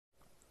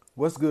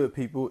What's good,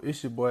 people?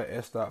 It's your boy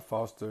S.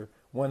 Foster,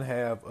 one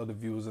half of the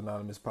Viewers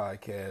Anonymous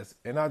podcast,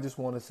 and I just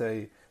want to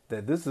say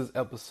that this is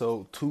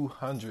episode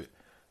 200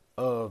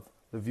 of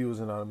the Viewers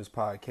Anonymous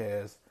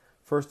podcast.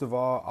 First of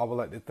all, I would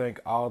like to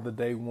thank all the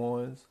day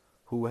ones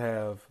who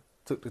have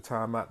took the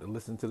time out to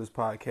listen to this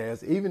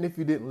podcast. Even if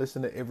you didn't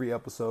listen to every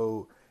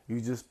episode, you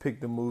just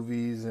picked the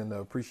movies and the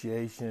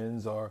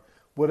appreciations or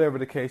whatever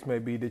the case may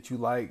be that you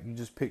like. You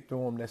just picked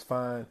through them. That's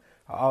fine.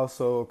 I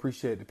also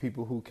appreciate the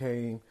people who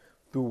came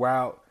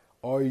throughout,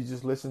 or you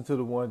just listen to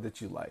the one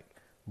that you like.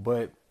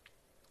 But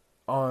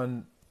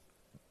on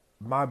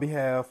my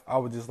behalf, I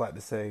would just like to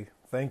say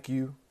thank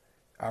you.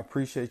 I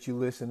appreciate you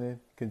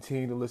listening.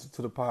 Continue to listen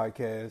to the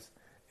podcast,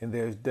 and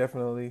there's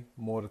definitely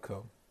more to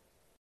come.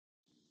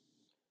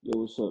 Yo,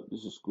 what's up?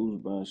 This is Schools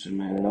Bronson,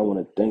 man, and I want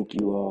to thank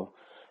you all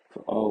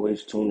for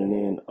always tuning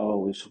in,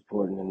 always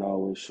supporting, and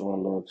always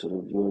showing love to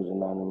the Viewers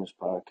Anonymous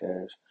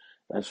podcast.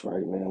 That's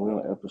right, man. We're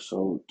on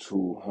episode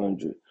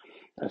 200.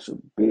 That's a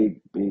big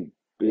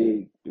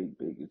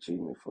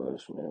achievement for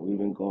us, man. We've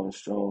been going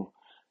strong,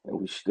 and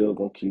we still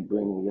gonna keep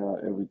bringing y'all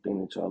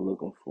everything that y'all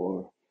looking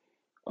for.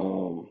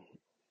 Um,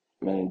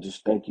 Man,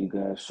 just thank you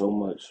guys so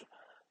much.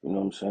 You know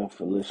what I'm saying,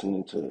 for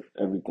listening to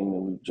everything that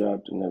we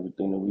dropped and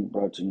everything that we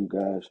brought to you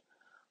guys.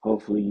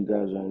 Hopefully you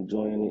guys are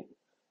enjoying it.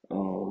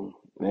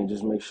 Man,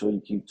 just make sure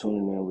you keep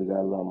tuning in. We got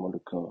a lot more to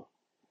come.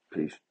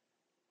 Peace.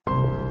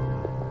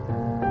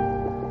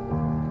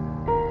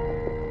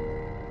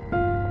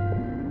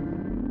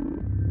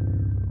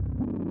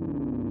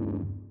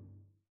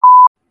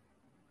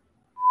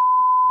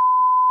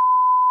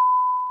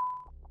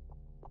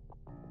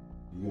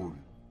 Warning.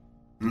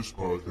 This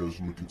podcast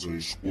may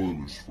contain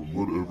spoilers from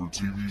whatever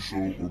TV show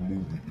or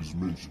movie is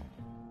mentioned.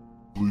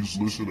 Please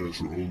listen at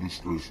your own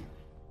discretion.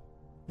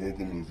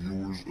 Welcome to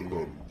Viewers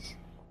Anonymous.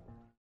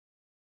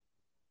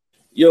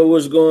 Yo,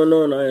 what's going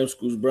on? I am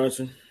Schools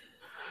Bronson.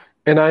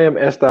 And I am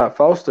S.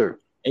 Foster.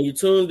 And you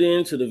tuned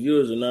in to the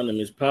Viewers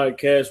Anonymous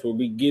podcast, where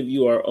we give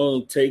you our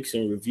own takes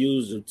and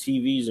reviews of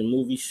TVs and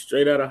movies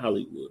straight out of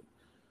Hollywood.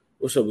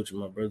 What's up with you,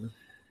 my brother?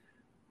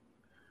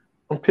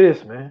 I'm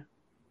pissed, man.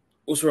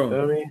 What's wrong? You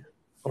know what I mean?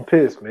 I'm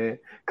pissed, man.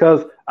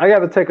 Because I got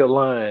to take a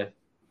line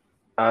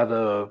out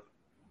of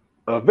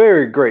a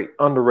very great,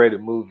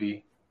 underrated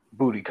movie,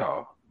 Booty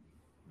Call.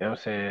 You know what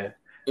I'm saying?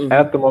 Mm-hmm.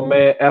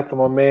 After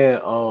my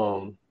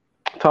man,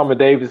 Tommy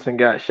Davidson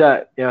got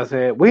shot, you know what I'm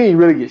saying? We didn't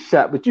really get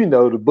shot, but you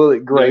know, the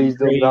bullet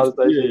grazed him and all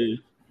that shit.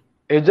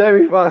 And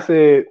Jamie Foxx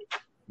said,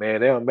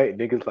 man, they don't make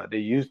niggas like they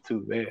used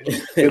to, man.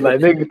 He was like,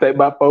 niggas take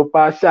about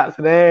 4-5 shots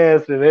in the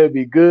ass and they'll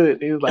be good.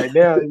 He was like,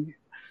 now,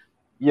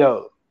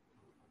 yo.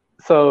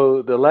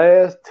 So the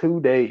last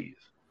 2 days,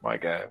 my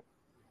guy,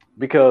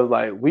 because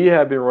like we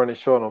have been running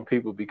short on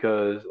people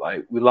because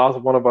like we lost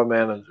one of our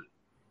managers,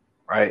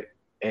 right?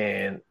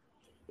 And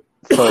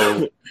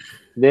so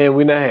then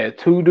we now had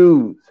 2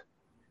 dudes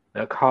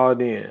that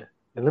called in.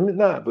 And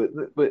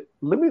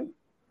let me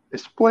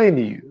explain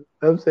to you. You know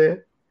what I'm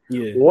saying?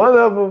 Yeah. One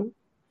of them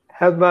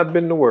has not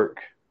been to work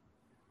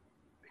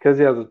because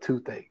he has a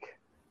toothache.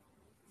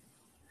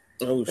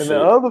 Oh, shit. And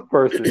the other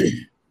person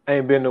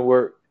ain't been to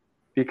work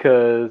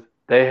because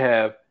they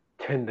have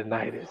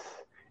tendonitis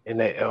in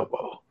their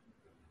elbow.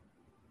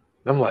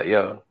 I'm like,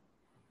 yo.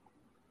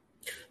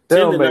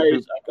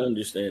 Tendonitis, I can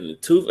understand. The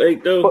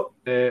toothache, though? Fuck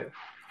that.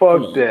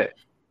 Fuck that.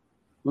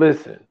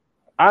 Listen,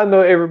 I know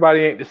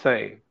everybody ain't the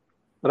same,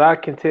 but I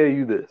can tell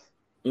you this.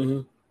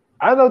 Mm-hmm.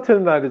 I know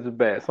tendonitis is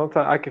bad.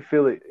 Sometimes I can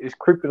feel it. It's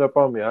creeping up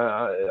on me.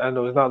 I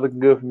know it's not looking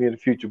good for me in the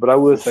future, but I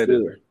will say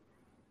this.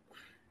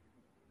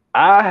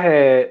 I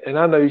had, and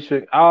I know you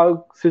should,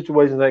 all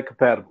situations ain't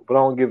compatible, but I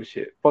don't give a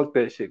shit. Fuck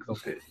that shit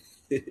because I'm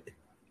pissed.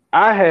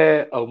 I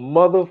had a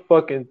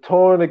motherfucking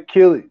torn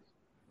Achilles.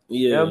 Yeah.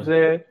 You know what I'm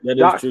saying? That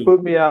Docs is true.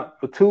 put me out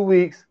for 2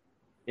 weeks.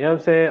 You know what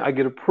I'm saying? I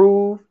get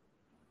approved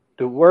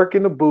to work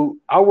in the boot.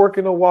 I work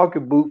in a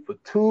walking boot for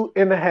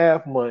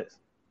 2.5 months.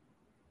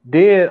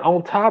 Then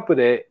on top of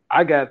that,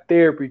 I got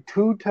therapy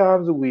 2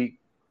 times a week.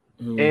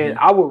 Mm-hmm. And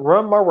I would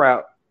run my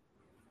route,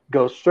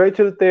 go straight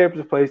to the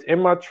therapist's place in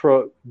my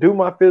truck, do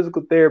my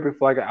physical therapy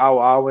for like an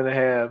hour and a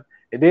half,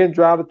 and then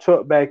drive the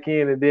truck back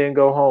in and then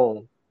go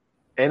home.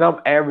 And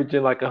I'm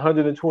averaging like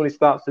 120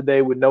 stops a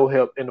day with no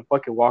help in the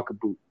fucking walking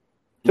boot.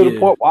 To the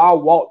point where I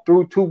walked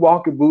through 2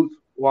 walking boots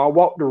while I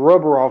walked the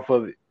rubber off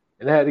of it,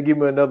 and they had to give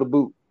me another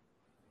boot.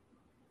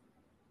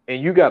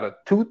 And you got a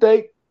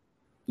toothache?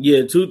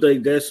 Yeah,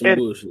 toothache, that's some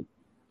bullshit.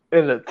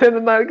 And the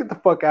tendonitis, get the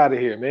fuck out of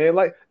here, man.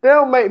 Like, they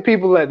don't make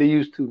people like they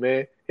used to,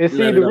 man. And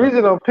see, the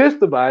reason I'm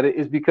pissed about it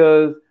is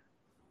because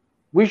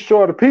we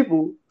short of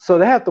people, so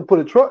they have to put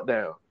a truck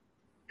down.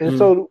 And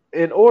so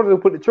in order to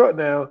put the truck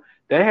down,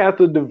 they have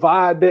to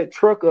divide that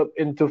truck up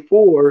into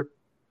 4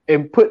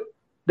 and put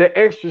the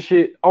extra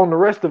shit on the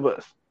rest of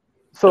us.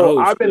 So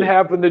I've been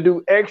having to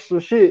do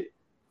extra shit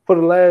for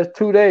the last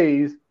 2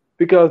 days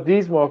because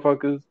these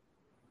motherfuckers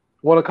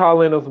want to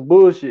call in on some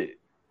bullshit.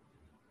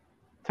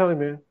 Tell me,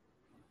 man.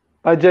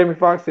 Like Jamie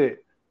Foxx said,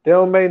 they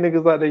don't make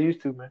niggas like they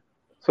used to, man.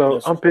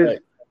 So I'm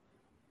pissed.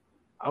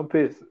 I'm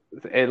pissed.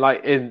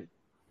 And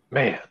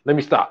Man, let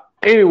me stop.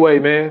 Anyway,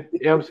 man,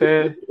 you know what I'm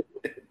saying?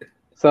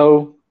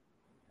 So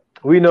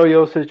we know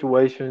your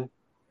situation. You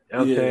know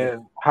what I'm Yeah,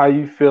 saying? How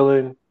you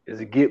feeling?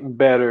 Is it getting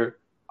better?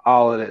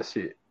 All of that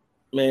shit.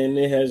 man,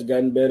 it has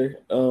gotten better.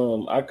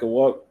 I can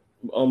walk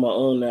on my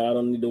own now. I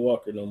don't need the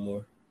walker no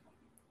more.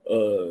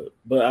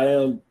 But I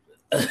am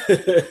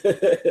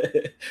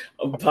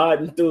I'm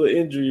potting through an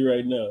injury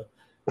right now.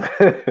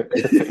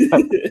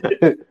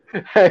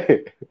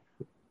 Hey,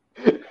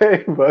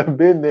 hey, but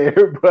been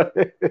there, but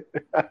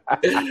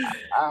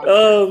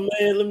Oh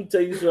man, let me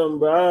tell you something,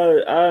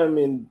 bro. I'm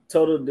in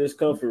total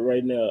discomfort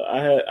right now.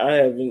 I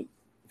haven't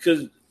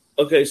because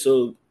okay,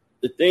 so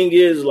the thing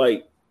is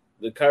like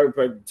the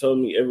chiropractor told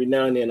me every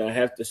now and then I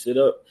have to sit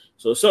up.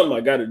 So it's something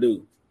I gotta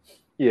do.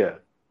 yeah,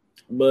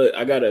 But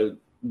I gotta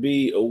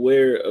be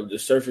aware of the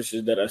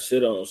surfaces that I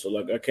sit on. So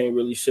like I can't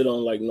really sit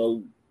on like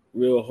no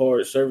real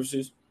hard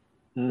surfaces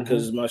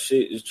because my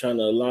shit is trying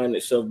to align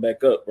itself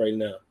back up right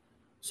now.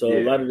 So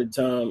a yeah. lot of the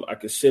time I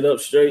can sit up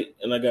straight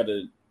and I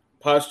gotta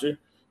posture,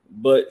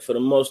 but for the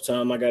most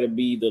time I gotta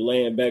be either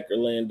laying back or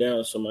laying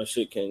down so my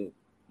shit can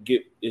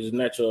get its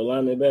natural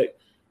alignment back.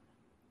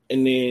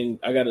 And then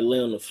I gotta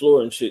lay on the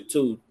floor and shit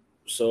too,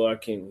 so I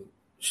can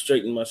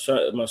straighten my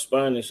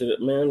spine and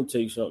shit. Man, let me tell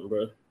you something,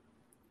 bro.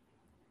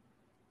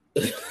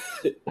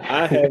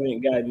 I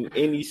haven't gotten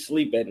any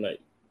sleep at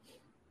night.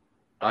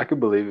 I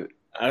can believe it.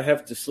 I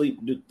have to sleep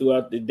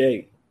throughout the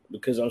day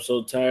because I'm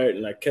so tired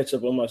and I catch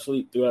up on my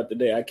sleep throughout the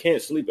day. I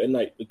can't sleep at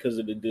night because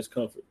of the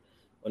discomfort.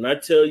 When I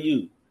tell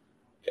you,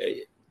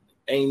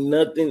 ain't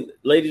nothing,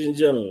 ladies and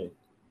gentlemen,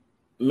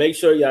 make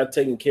sure y'all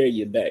taking care of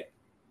your back.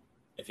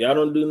 If y'all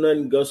don't do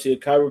nothing, go see a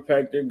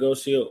chiropractor, go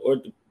see an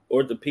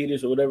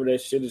orthopedist or whatever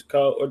that shit is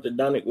called,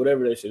 orthodontic,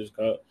 whatever that shit is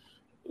called.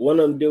 One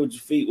of them deal with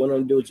your feet, one of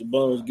them deal with your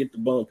bones. Get the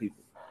bone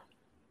people.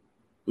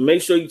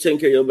 Make sure you taking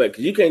care of your back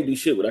because you can't do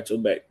shit without your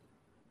back.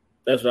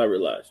 That's what I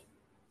realized.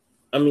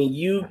 I mean,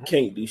 you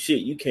can't do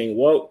shit. You can't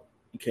walk.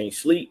 You can't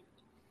sleep.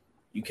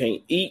 You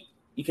can't eat.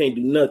 You can't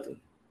do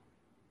nothing.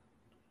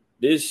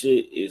 This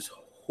shit is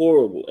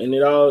horrible. And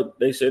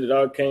they said it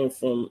all came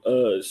from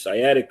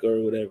sciatica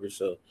or whatever.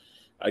 So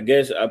I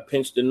guess I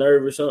pinched the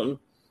nerve or something.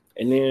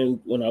 And then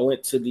when I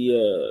went to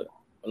the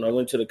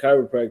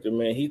chiropractor,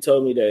 man, he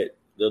told me that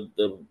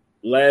the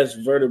last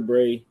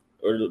vertebrae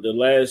or the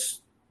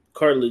last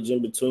cartilage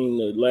in between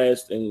the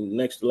last and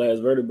next to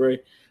last vertebrae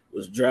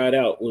was dried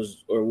out,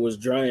 was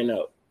drying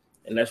out,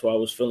 and that's why I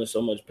was feeling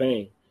so much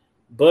pain.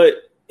 But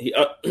he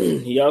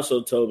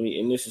also told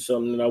me, and this is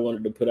something that I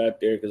wanted to put out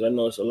there because I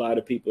know it's a lot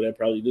of people that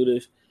probably do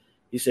this.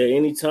 He said,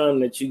 anytime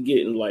that you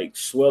getting like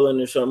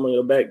swelling or something on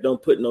your back,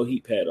 don't put no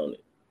heat pad on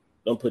it.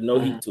 Don't put no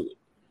heat to it.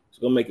 It's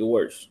gonna make it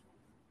worse.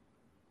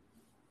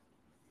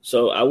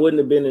 So I wouldn't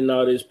have been in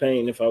all this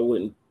pain if I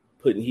wouldn't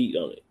putting heat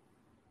on it.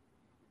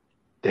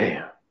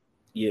 Damn.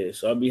 Yeah,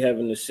 so I'll be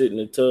having to sit in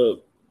the tub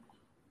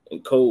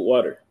in cold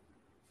water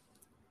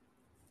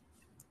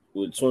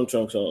with swim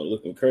trunks on,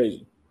 looking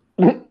crazy.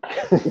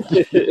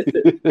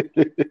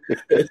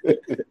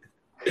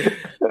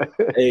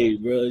 Hey,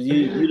 bro,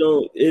 you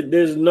don't.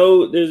 There's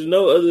nothing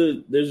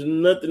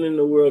in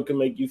the world can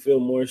make you feel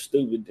more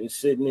stupid than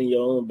sitting in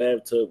your own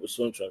bathtub with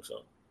swim trunks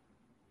on.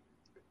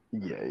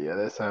 Yeah,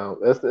 it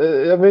sounds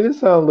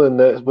a little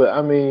nuts, but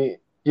I mean,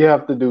 you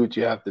have to do what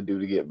you have to do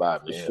to get by,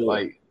 man. Sure.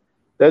 Like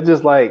that's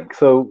just like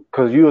so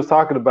because you was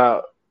talking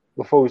about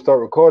before we start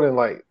recording,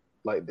 like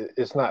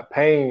it's not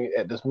pain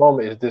at this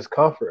moment, it's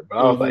discomfort. But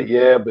I was like,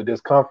 yeah, but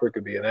discomfort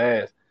could be an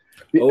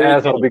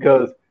asshole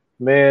because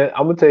man,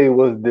 I'm gonna tell you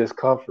what's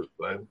discomfort,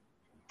 man.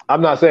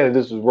 I'm not saying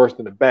this was worse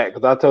than the back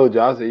because I told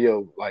you I said,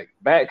 yo, like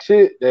back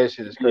shit, that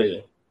shit is crazy.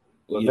 Yeah.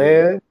 But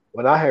man,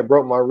 when I had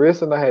broke my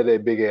wrist and I had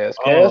that big ass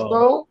cast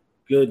on.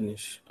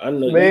 Goodness, I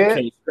know man, you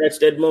can't scratch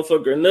that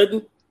motherfucker or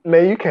nothing.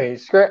 Man, you can't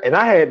scratch. And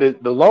I had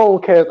the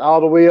long cast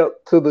all the way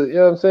up to the, you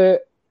know what I'm saying?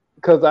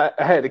 Because I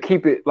had to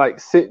keep it like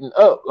sitting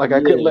up. Like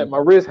I couldn't let my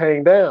wrist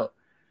hang down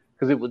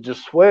because it would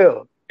just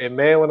swell. And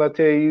man, when I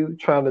tell you,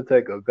 trying to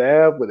take a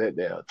bath with that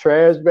damn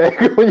trash bag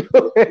on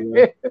your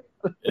head.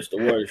 It's the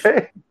worst.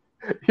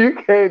 You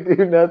can't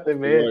do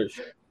nothing, man.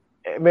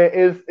 Man,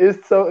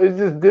 it's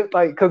just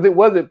like, because it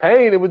wasn't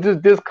pain. It was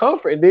just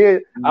discomfort. And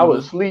then I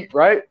would sleep,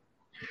 right?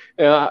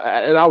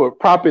 And I would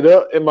prop it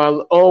up, and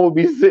my arm would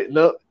be sitting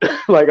up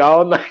like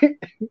all night.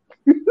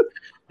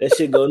 That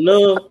shit go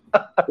numb.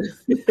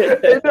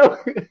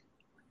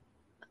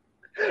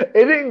 It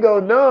didn't go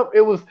numb.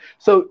 It was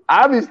so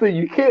obviously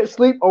you can't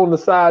sleep on the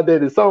side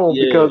that it's on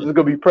because it's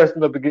gonna be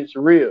pressing up against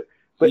your rib.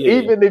 But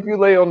even if you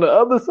lay on the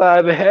other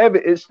side and have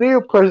it, it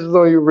still presses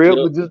on your rib,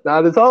 but just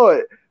not as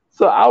hard.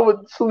 So I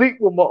would sleep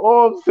with my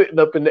arms sitting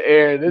up in the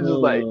air, and it's just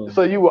like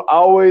so you will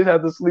always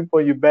have to sleep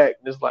on your back.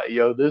 And it's like,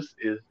 yo, this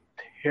is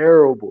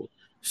terrible.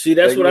 See,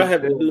 that's what I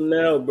have to do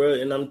now, bro.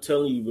 And I'm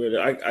telling you, brother,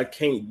 I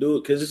can't do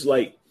it because it's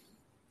like,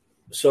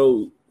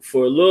 so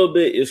for a little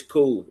bit, it's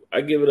cool.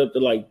 I give it up to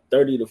like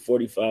 30 to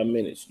 45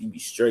 minutes. You be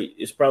straight.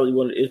 It's probably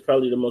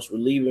the most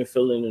relieving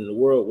feeling in the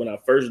world when I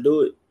first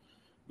do it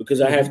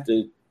because I have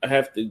to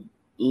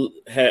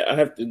I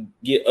have to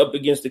get up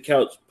against the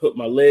couch, put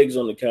my legs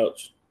on the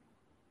couch.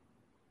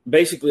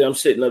 Basically, I'm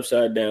sitting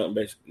upside down.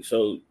 Basically,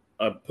 so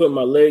I put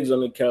my legs on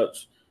the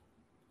couch,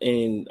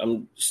 and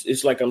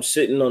it's like I'm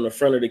sitting on the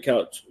front of the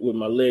couch with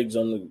my legs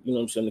on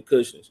the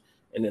cushions,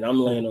 and then I'm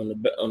laying on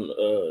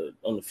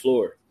the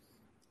floor.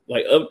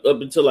 Like up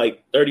until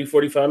like 30,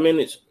 45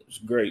 minutes, it's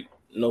great.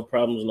 No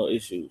problems, no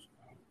issues.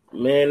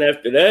 Man,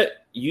 after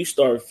that, you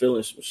start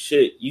feeling some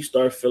shit. You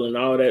start feeling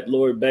all that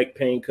lower back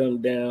pain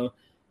come down.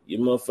 Your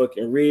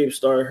motherfucking ribs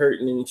start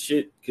hurting and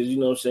shit. Because, you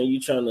know what I'm saying, you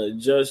trying to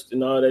adjust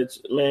and all that.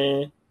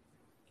 Man,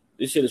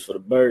 this shit is for the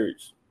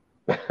birds.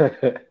 This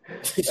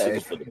shit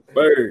is for the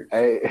birds.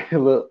 Hey,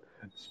 look,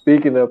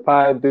 speaking of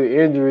piling through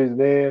injuries,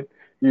 man,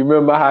 you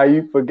remember how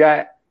you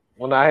forgot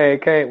when I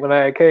had came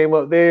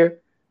up there?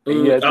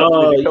 And you had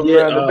told me to come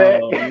around the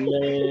back.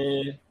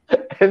 Man.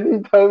 And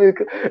he told me,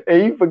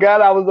 and you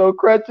forgot I was on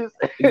crutches.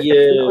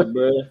 Yeah,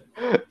 bro.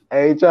 I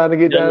ain't trying to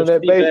get down in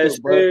that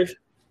basement, bro.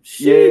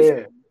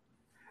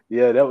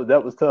 Yeah,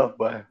 that was tough,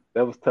 boy.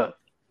 That was tough.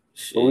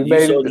 Shit, but we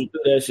made it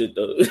through that shit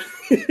though.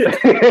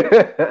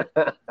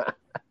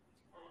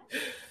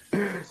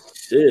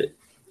 Shit.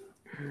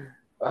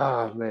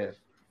 Oh man.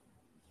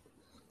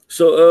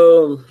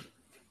 So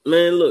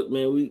man, look,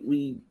 man,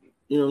 we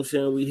you know what I'm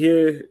saying, we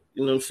here,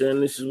 you know what I'm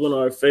saying, this is one of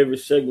our favorite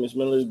segments,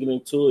 man. Let's get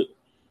into it.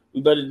 We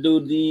better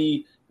do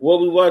the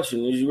what we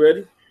watching. Is you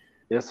ready?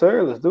 Yes,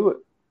 sir. Let's do it.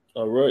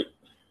 All right.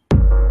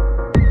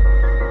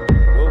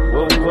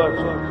 What we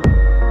watching?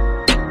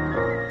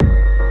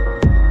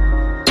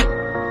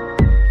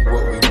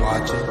 What we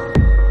watching?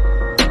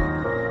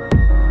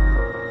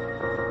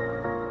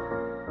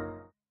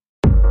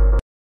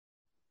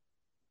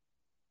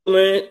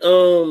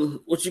 Man,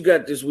 what you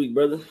got this week,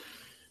 brother?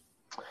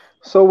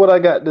 So what I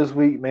got this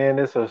week, man,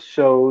 it's a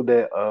show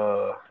that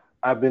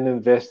I've been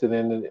invested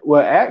in.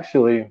 Well,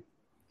 actually,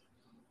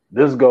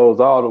 this goes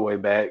all the way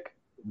back,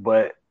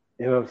 but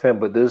you know what I'm saying?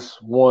 But this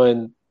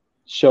one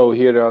show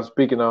here that I'm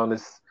speaking on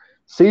is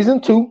season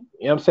 2. You know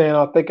what I'm saying?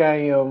 I think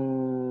I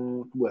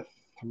am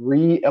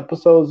 3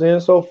 episodes in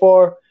so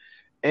far.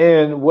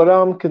 And what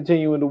I'm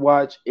continuing to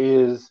watch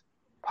is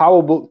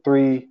Power Book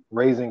 3,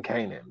 Raising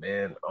Kanan,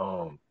 man.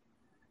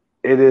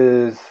 It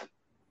is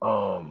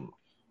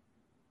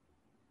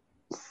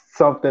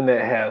something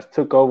that has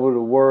took over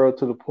the world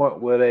to the point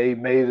where they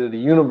made it a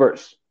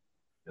universe.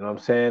 You know what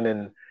I'm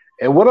saying?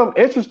 And what I'm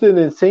interested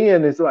in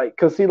seeing is like,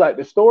 cause see, like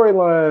the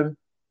storyline,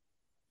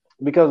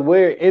 because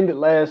where it ended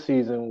last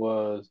season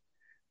was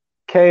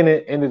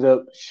Kanan ended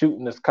up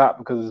shooting this cop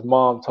because his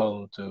mom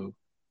told him to.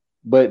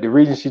 But the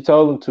reason she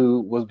told him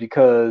to was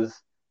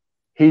because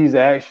he's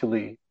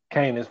actually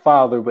Kanan's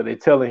father, but they're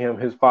telling him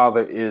his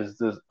father is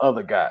this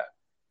other guy.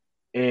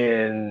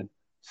 And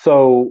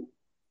so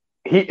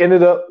he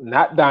ended up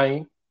not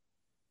dying.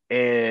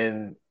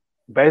 And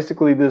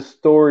basically this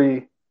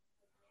story,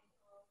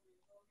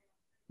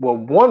 well,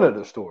 one of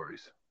the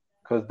stories,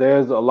 because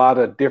there's a lot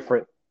of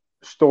different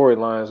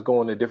storylines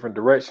going in different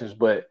directions,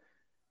 but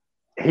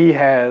he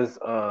has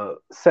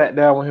sat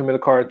down with him in the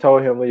car and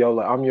told him, yo,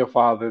 like, I'm your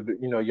father,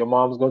 you know, your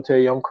mom's gonna tell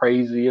you I'm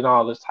crazy and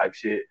all this type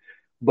shit.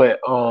 But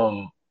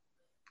so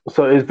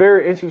it's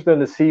very interesting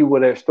to see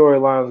where that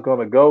storyline is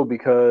gonna go,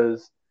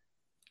 because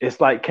it's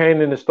like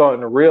Kanan is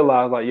starting to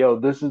realize, like, yo,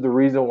 this is the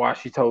reason why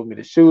she told me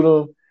to shoot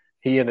him.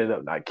 He ended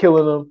up not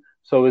killing him.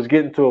 So it's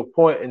getting to a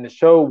point in the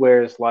show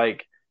where it's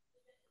like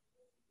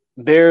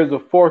there's a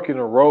fork in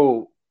the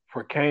road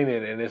for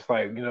Kanan, and it's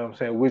like, you know what I'm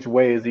saying, which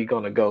way is he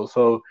going to go?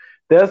 So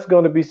that's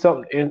going to be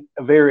something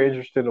very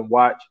interesting to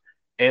watch.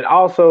 And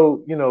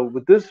also, you know,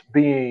 with this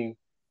being,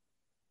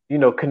 you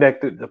know,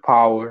 connected to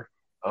Power,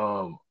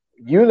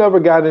 you never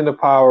got into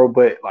Power,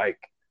 but like,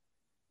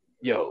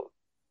 yo,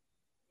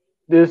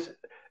 this,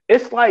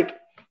 it's like,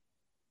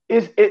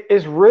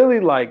 it's really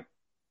like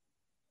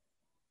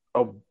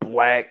a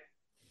black,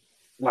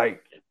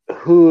 like,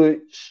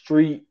 hood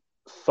street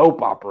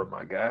soap opera,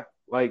 my guy.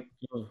 Like,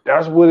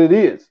 that's what it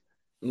is.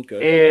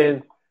 Okay.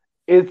 And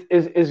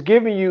it's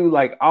giving you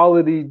like all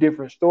of these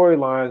different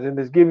storylines, and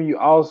it's giving you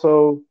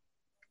also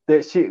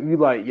that shit you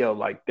like, yo,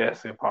 like,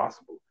 that's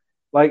impossible.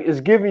 Like,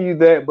 it's giving you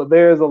that, but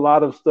there's a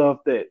lot of stuff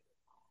that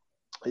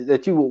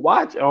you would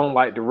watch on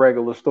like the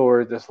regular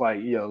stories that's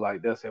like, yo,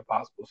 like, that's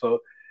impossible. So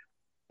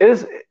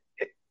it's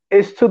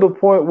to the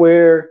point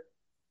where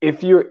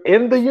if you're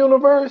in the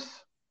universe,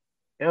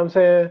 you know what I'm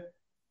saying,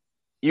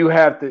 you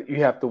have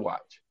to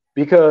watch,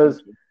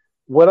 because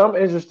what I'm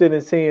interested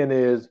in seeing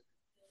is,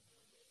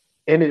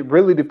 and it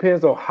really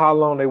depends on how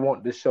long they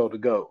want this show to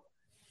go,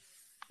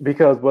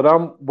 because what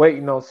I'm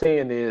waiting on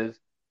seeing is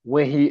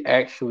when he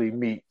actually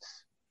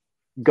meets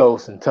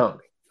Ghost and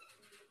Tommy.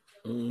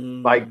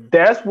 Like,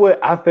 that's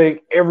what I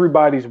think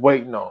everybody's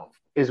waiting on,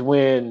 is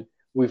when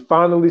we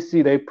finally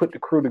see they put the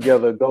crew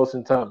together, Ghost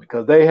and Tommy,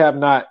 because they have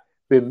not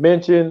been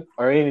mentioned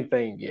or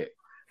anything yet.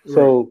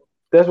 So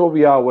that's what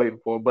we are waiting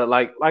for. But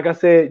like I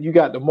said, you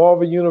got the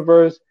Marvel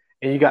universe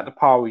and you got the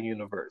Power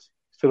universe.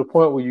 To the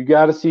point where you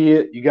got to see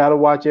it, you got to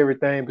watch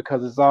everything,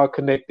 because it's all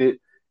connected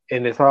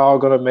and it's all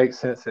going to make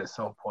sense at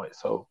some point.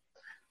 So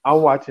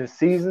I'm watching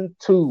season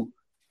 2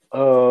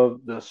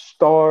 of the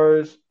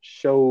Stars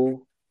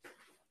show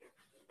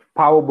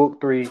Power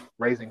Book 3,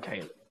 Raising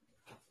Kanan.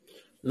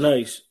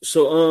 Nice.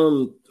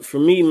 So for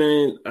me,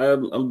 man,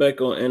 I'm back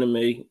on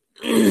anime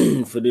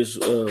for this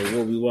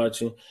what we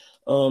watching.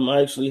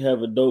 I actually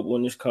have a dope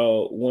one. It's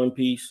called One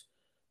Piece.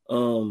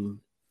 And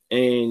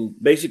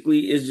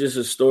basically it's just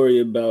a story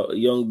about a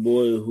young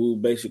boy who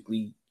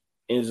basically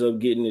ends up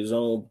getting his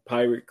own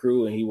pirate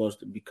crew and he wants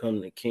to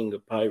become the king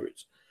of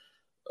pirates.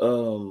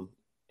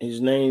 His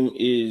name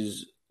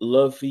is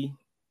Luffy,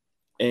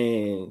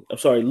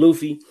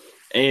 Luffy.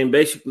 And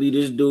basically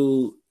this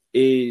dude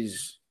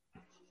is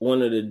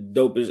one of the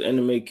dopest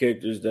anime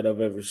characters that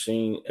I've ever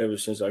seen ever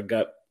since I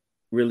got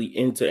really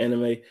into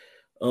anime.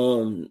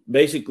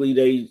 Basically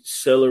they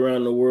sail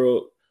around the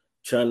world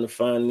trying to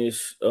find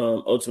this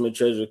ultimate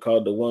treasure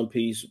called the One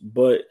Piece,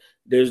 but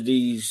there's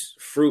these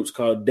fruits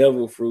called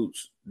devil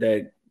fruits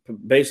that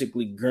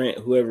basically grant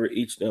whoever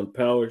eats them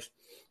powers,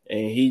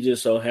 and he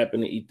just so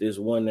happened to eat this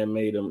one that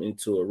made him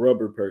into a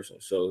rubber person.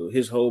 So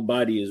his whole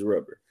body is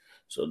rubber.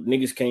 So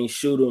niggas can't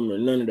shoot him or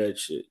none of that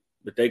shit,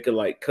 but they could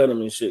like cut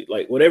him and shit.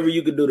 Like whatever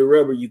you could do to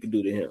rubber, you could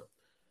do to him.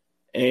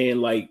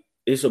 And like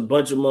it's a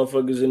bunch of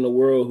motherfuckers in the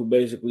world who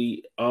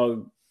basically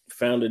all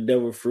found a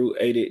devil fruit,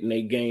 ate it, and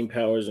they gained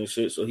powers and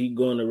shit. So he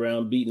going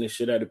around beating the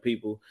shit out of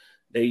people.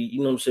 They, you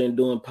know what I'm saying,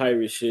 doing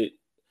pirate shit.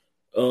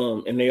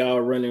 And they all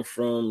running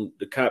from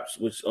the cops,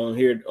 which on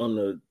here on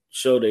the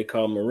show they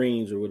call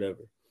Marines or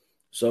whatever.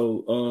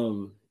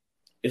 So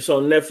it's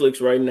on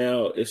Netflix right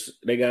now.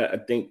 They got I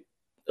think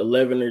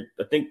 11 or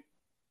I think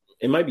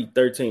it might be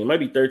 13. It might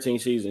be 13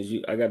 seasons.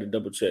 I got to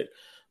double check.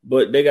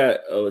 But they got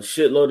a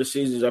shitload of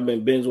seasons. I've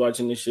been binge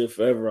watching this shit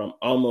forever. I'm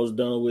almost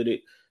done with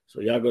it. So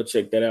y'all go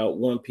check that out.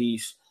 One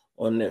Piece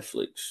on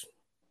Netflix.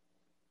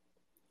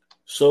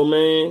 So,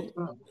 man,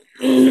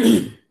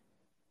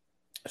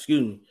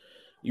 excuse me.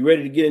 You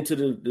ready to get into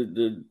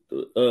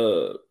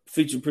the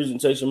feature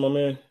presentation, my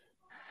man?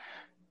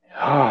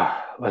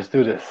 Let's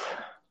do this.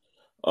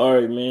 All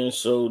right, man.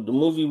 So the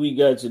movie we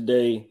got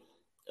today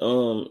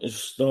is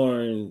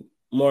starring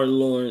Martin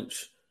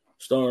Lawrence,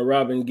 starring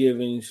Robin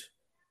Givens.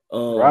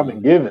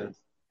 Robin Givens.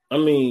 I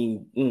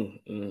mean,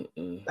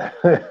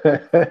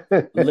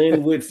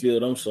 Lynn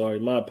Whitfield. I'm sorry,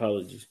 my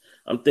apologies.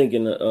 I'm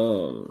thinking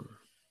of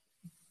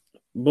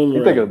Boomerang.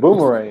 You thinking of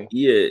Boomerang?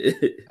 Yeah,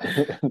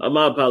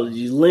 my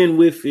apologies. Lynn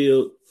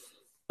Whitfield.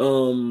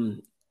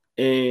 And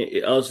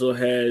it also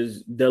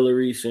has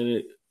Delarice in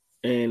it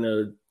and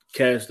a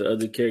cast of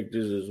other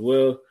characters as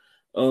well.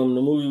 The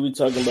movie we're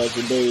talking about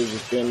today is A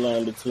Thin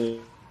Line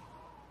Between.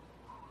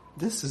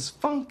 This is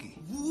funky.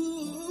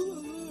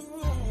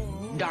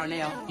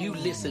 Darnell, you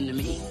listen to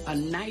me. A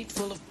night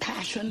full of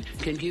passion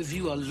can give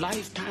you a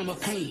lifetime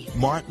of pain.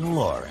 Martin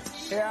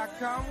Lawrence. Here I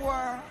come,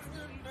 world.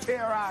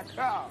 Here I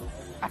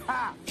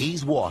come.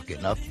 He's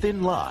walking a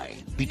thin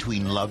line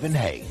between love and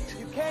hate.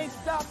 You can't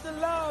stop the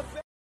love.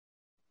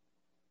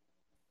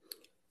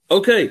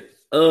 Okay,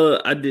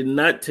 I did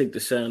not take the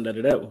sound out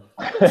of that one.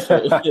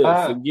 So,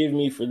 forgive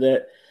me for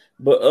that.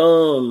 But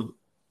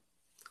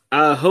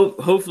I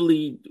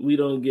hopefully we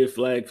don't get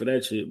flagged for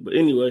that shit. But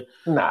anyway,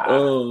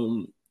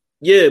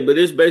 yeah, but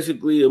it's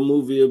basically a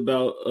movie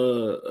about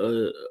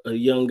a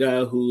young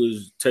guy who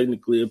is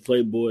technically a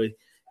playboy.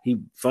 He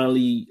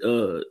finally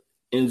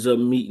ends up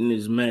meeting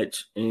his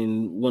match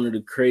in one of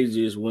the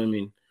craziest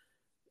women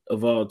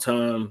of all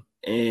time.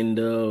 And,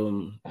 you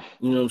know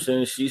what I'm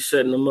saying? She's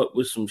setting him up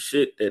with some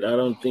shit that I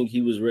don't think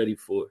he was ready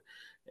for.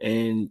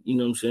 And, you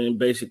know what I'm saying?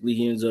 Basically,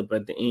 he ends up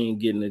at the end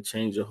getting a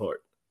change of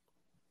heart.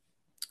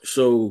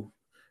 So,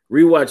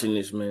 rewatching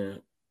this,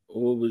 man,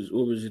 what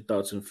was your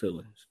thoughts and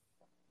feelings?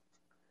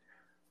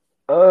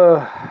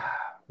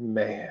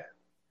 Man.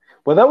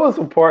 Well, that was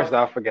some parts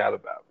that I forgot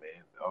about,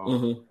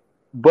 man.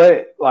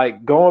 But,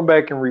 like, going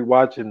back and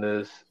rewatching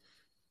this,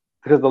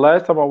 because the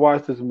last time I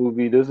watched this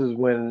movie, this is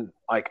when,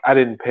 like, I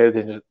didn't pay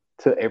attention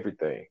to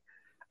everything.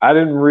 I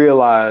didn't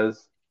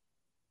realize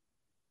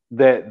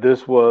that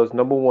this was,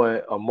 number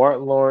one, a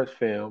Martin Lawrence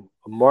film,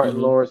 a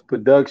Martin Lawrence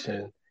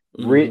production,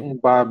 written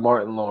by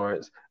Martin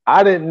Lawrence.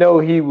 I didn't know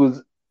he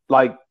was,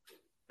 like,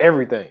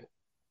 everything.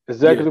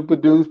 Executive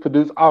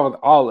produced,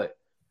 all that.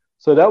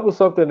 So that was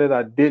something that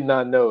I did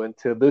not know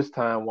until this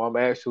time while I'm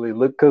actually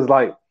looking. Because,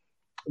 like,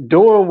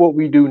 doing what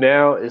we do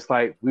now, it's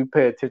like we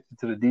pay attention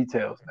to the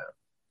details now.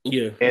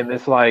 Yeah. And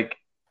it's like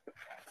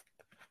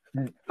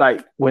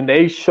when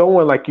they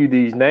showing like you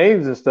these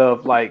names and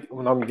stuff, like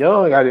when I'm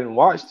young, I didn't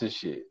watch this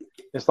shit.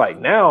 It's like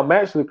now I'm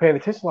actually paying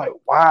attention, like,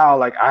 wow,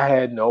 like I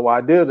had no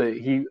idea that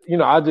he, you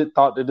know, I just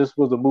thought that this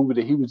was a movie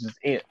that he was just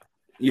in.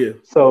 Yeah.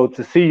 So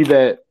to see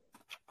that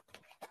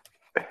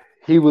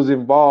he was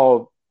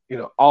involved, you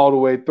know, all the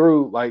way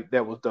through, like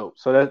that was dope.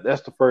 So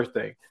that's the first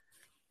thing.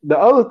 The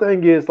other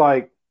thing is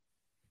like,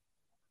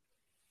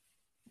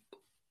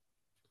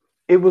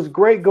 it was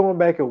great going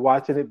back and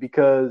watching it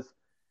because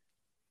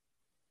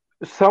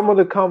some of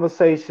the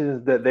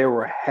conversations that they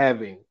were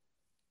having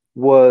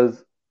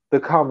was the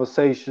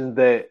conversations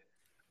that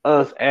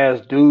us as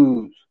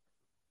dudes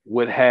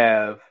would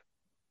have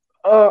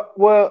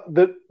Well,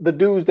 the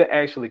dudes that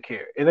actually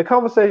care. In the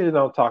conversation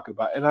I'm talking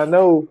about, and I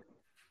know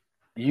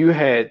you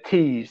had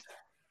teased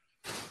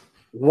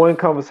one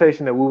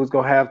conversation that we was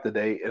gonna have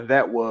today, and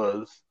that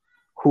was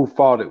who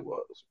fault it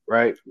was,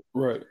 right?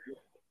 Right.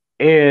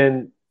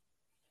 And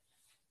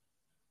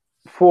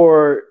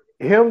for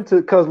him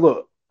to, cause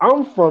look,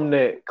 I'm from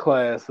that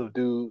class of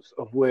dudes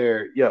of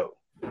where, yo,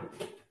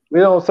 we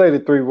don't say the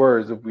three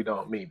words if we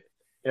don't mean it.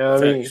 You know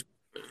what I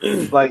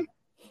mean? Like,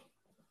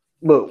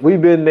 look,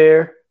 we've been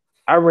there.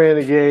 I ran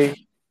the game.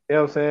 You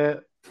know what I'm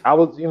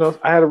saying?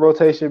 I had a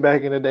rotation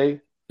back in the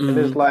day, and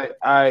it's like,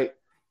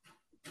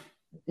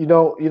 you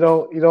don't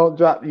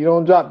drop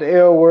the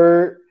L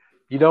word.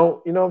 You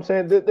don't, you know what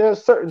I'm saying?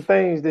 There's certain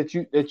things that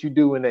you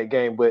do in that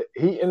game, but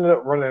he ended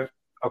up running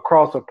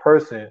across a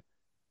person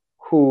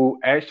who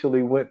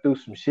actually went through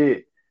some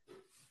shit,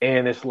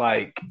 and it's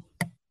like,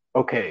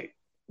 okay,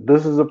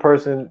 this is a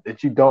person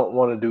that you don't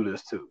want to do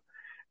this to,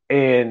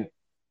 and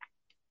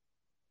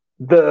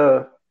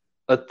the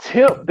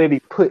attempt that he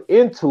put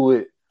into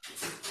it,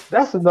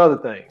 that's another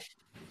thing.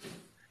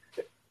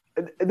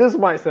 This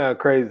might sound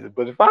crazy,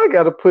 but if I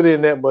got to put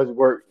in that much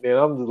work, then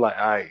I'm just like,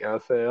 all right, you know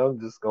what I'm saying?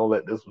 I'm just gonna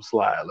let this one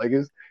slide. Like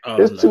it's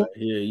too.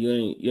 Yeah,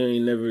 you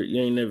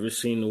ain't never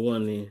seen the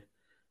one then.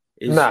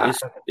 Nah.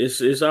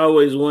 It's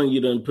always one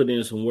you done put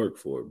in some work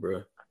for,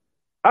 bro.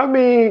 I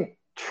mean,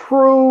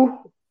 true,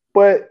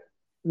 but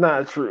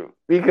not true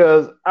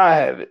because I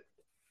have it.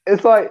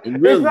 It's like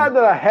Really? It's not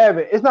that I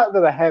haven't. It's not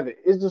that I haven't.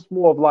 It's just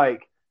more of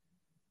like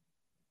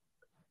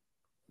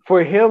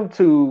for him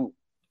to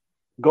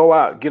go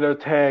out, get her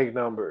tag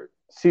number,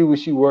 see where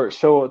she works,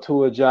 show up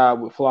to a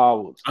job with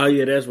flowers. Oh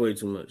yeah, that's way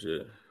too much.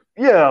 Yeah.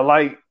 Yeah,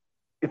 like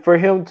for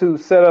him to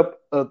set up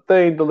a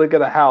thing to look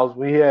at a house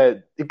when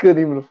he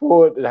couldn't even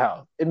afford the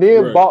house, and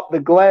then bought the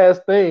glass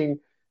thing.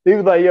 He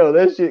was like, "Yo,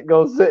 that shit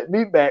gonna set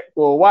me back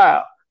for a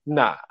while."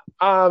 Nah,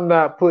 I'm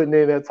not putting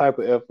in that type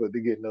of effort to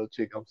get no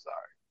chick. I'm sorry.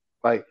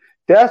 Like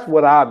that's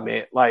what I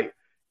meant. Like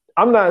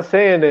I'm not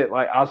saying that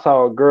like I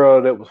saw a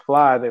girl that was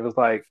fly and it was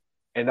like,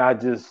 and I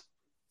just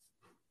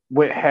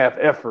went half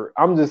effort.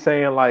 I'm just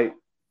saying like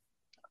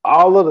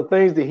all of the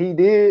things that he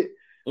did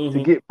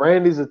to get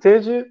Brandy's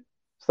attention.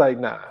 It's like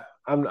nah.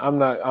 I'm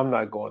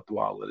not going through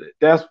all of it.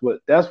 That's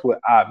what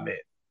I meant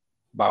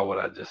by what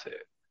I just said.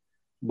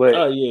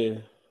 But yeah.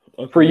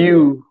 Okay. For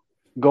you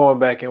going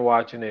back and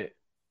watching it,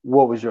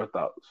 what was your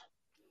thoughts?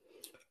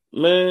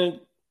 Man,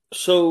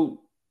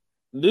 so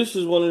this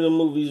is one of the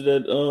movies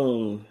that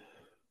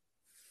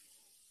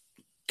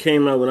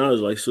came out when I was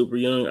like super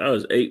young. I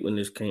was 8 when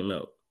this came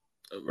out,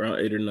 around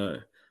 8 or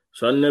 9.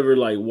 So I never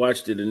like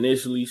watched it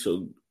initially.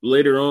 So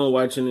later on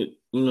watching it,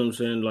 you know what I'm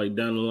saying, like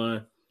down the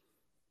line,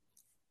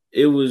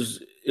 it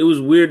was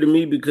weird to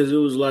me because it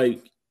was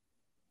like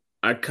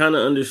I kind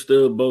of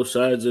understood both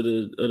sides of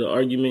the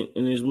argument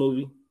in this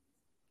movie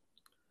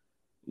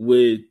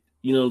with,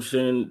 you know what I'm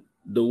saying,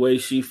 the way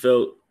she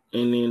felt,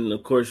 and then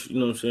of course, you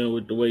know what I'm saying,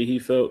 with the way he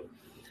felt.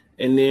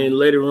 And then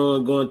later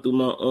on going through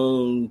my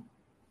own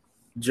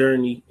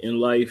journey in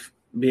life,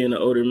 being an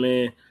older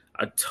man,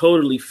 I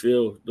totally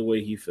feel the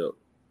way he felt.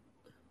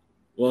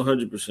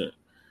 100%.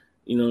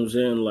 You know what I'm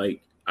saying?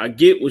 Like I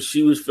get what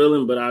she was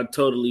feeling, but I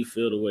totally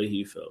feel the way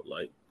he felt.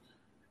 Like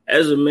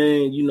as a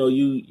man, you know,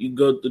 you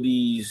go through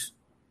these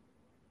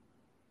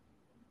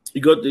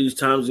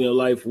times in your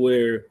life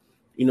where,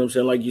 you know what I'm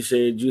saying, like you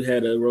said, you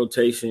had a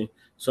rotation.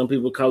 Some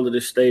people call it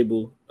a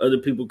stable. Other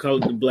people call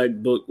it the black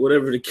book,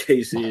 whatever the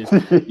case is.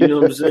 You know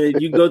what I'm saying?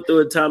 You go through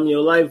a time in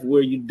your life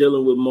where you're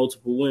dealing with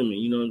multiple women.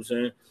 You know what I'm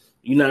saying?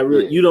 You're not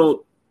really, you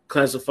don't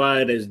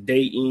classify it as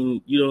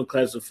dating. You don't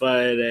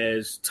classify it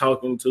as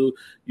talking to.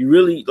 You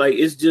really like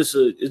it's just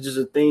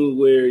a thing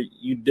where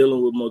you're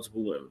dealing with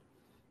multiple women.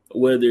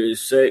 Whether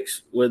it's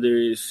sex, whether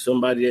it's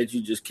somebody that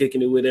you just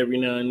kicking it with every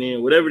now and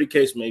then, whatever the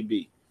case may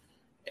be.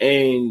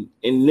 And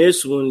in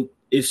this one,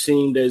 it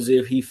seemed as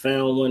if he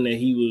found one that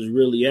he was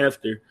really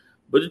after.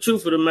 But the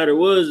truth of the matter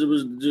was, it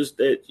was just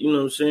that, you know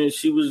what I'm saying,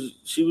 she was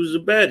a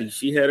baddie.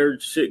 She had her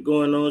shit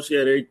going on. She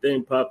had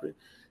everything popping.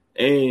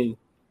 And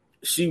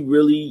she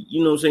really,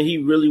 you know what I'm saying, he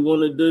really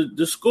wanted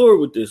to score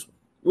with this one,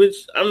 which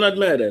I'm not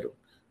mad at him.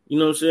 You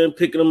know what I'm saying?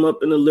 Picking him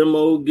up in the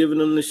limo,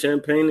 giving him the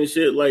champagne and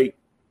shit. Like,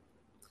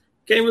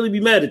 can't really be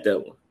mad at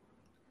that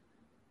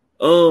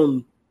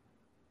one.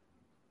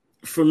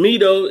 For me,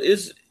 though,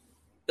 it's...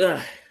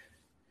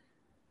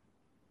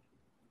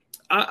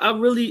 I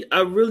really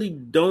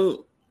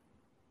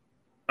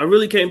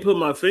can't put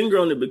my finger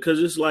on it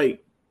because it's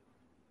like,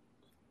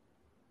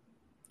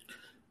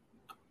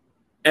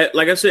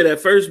 like I said,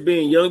 at first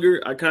being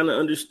younger, I kind of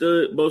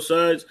understood both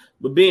sides,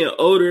 but being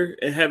older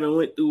and having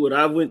went through what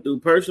I went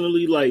through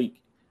personally, like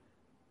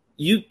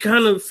you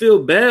kind of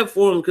feel bad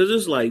for him because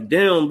it's like,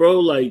 damn, bro,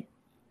 like,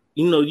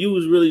 you know, you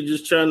was really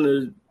just trying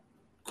to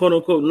quote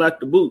unquote knock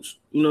the boots,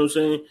 you know what I'm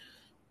saying?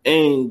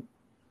 And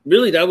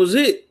really that was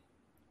it.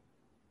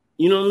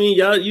 You know what I mean?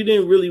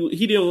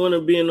 He didn't want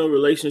to be in no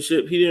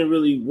relationship. He didn't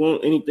really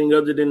want anything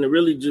other than to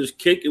really just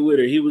kick it with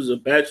her. He was a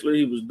bachelor.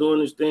 He was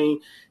doing his thing.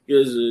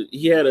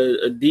 He had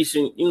a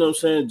decent, you know what I'm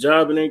saying,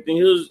 job and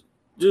everything.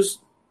 just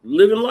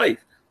living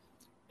life.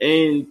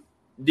 And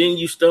then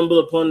you stumble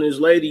upon this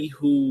lady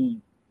who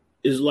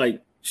is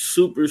like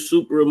super,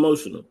 super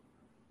emotional.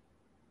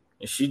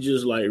 And she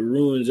just like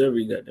ruins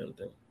every goddamn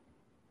thing.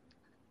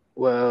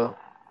 Well,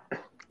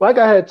 like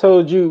I had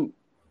told you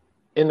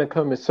in the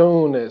coming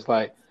soon, it's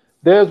like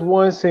there's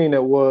one scene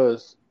that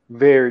was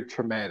very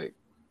traumatic.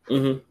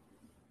 Mm-hmm.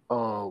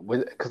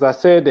 Because I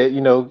said that,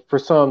 you know, for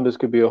some this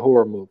could be a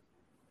horror movie.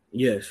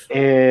 Yes.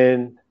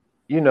 And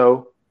you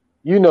know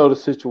the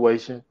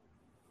situation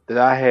that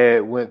I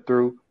had went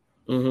through.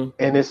 Mm-hmm.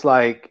 And it's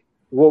like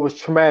what was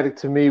traumatic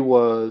to me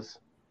was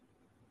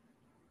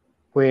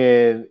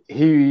when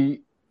he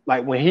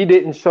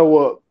didn't show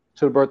up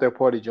to the birthday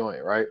party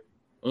joint, right?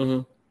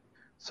 Mm-hmm.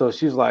 So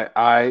she's like,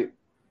 all right,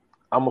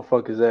 I'm gonna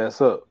fuck his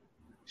ass up.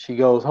 She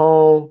goes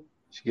home,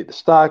 she get the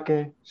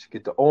stocking, she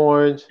get the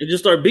orange, And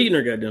just start beating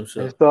her goddamn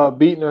self. and start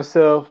beating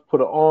herself, put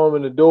her arm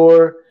in the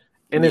door,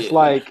 and it's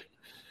like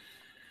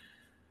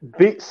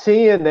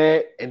seeing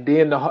that, and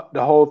then the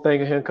whole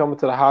thing of him coming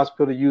to the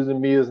hospital using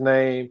Mia's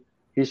name.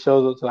 He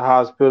shows up to the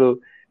hospital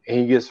and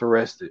he gets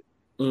arrested.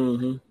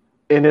 Mm-hmm.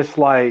 And it's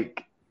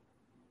like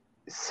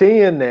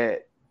seeing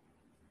that,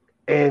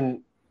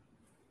 and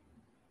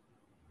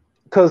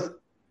because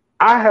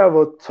I have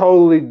a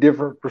totally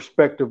different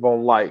perspective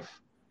on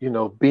life, you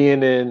know,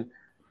 being in,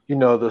 you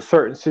know, the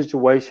certain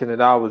situation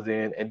that I was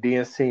in, and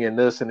then seeing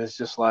this, and it's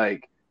just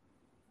like,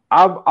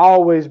 I've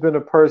always been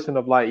a person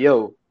of like,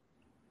 yo,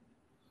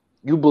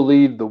 you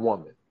believe the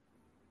woman,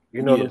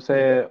 you know what I'm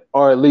saying?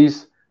 Or at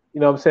least, you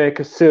know what I'm saying,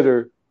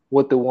 consider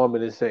what the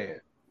woman is saying.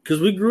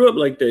 Because we grew up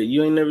like that.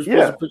 You ain't never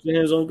supposed to put your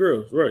hands on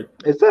girls. Right.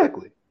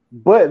 Exactly.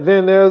 But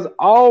then there's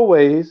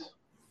always,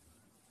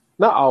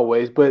 not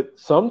always, but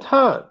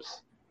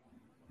sometimes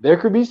there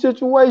could be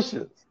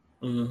situations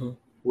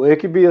where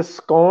it could be a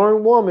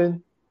scorned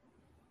woman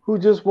who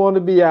just want to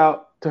be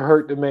out to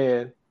hurt the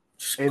man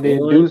and then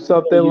do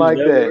something like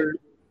that. Word.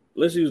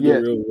 Let's use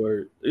the real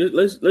word.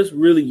 Let's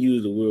really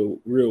use the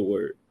real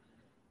word.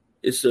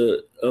 It's a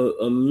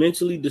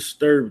mentally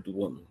disturbed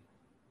woman.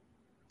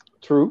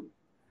 True.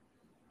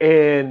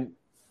 And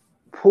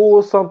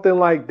pull something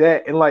like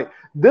that. And like,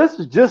 this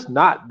is just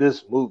not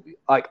this movie.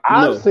 Like,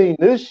 I've seen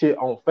this shit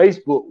on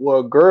Facebook where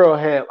a girl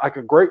had like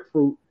a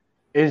grapefruit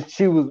and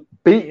she was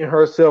beating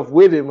herself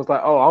with it and was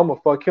like, oh, I'm going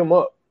to fuck him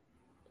up.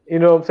 You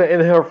know what I'm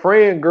saying? And her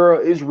friend girl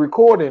is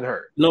recording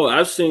her. No,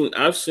 I've seen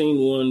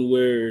one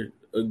where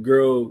a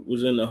girl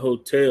was in a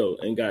hotel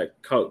and got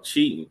caught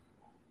cheating.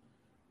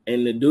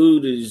 And the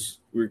dude is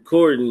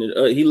recording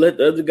it. He let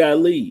the other guy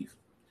leave.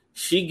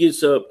 She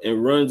gets up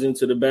and runs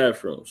into the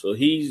bathroom. So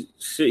he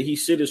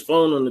sit his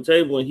phone on the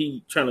table and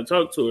he trying to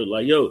talk to her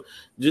like, yo,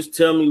 just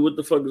tell me what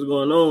the fuck is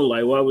going on.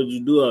 Like, why would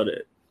you do all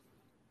that?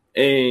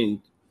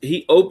 And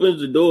he opens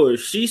the door.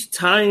 She's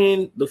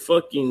tying the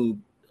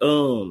fucking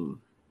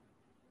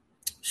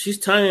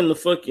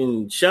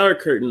shower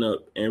curtain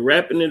up and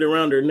wrapping it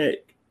around her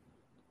neck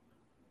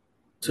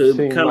to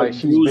kind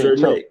of bruise her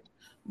neck.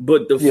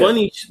 But the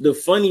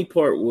funny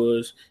part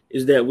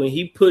is that when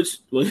he put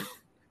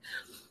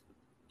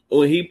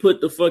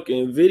the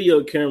fucking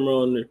video camera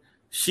on her,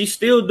 she's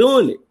still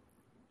doing it.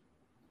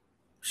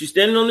 She's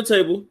standing on the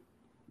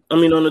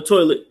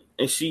toilet,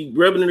 and she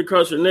rubbing it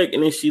across her neck,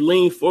 and then she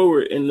leaned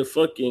forward, and the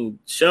fucking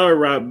shower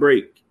rod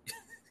break.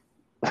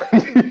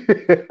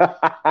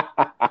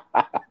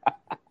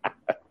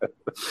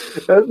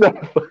 That's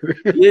not funny.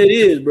 Yeah, it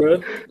is,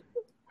 bro.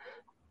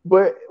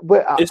 But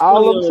it's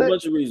funny on a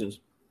bunch of reasons.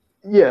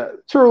 Yeah,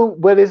 true.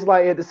 But it's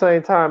like at the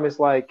same time, it's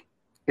like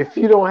if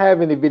you don't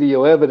have any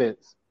video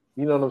evidence,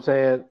 you know what I'm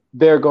saying,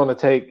 they're gonna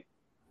take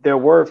their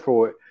word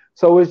for it.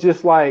 So it's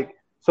just like,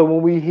 so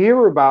when we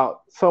hear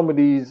about some of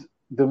these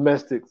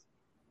domestic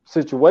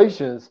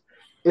situations,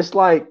 it's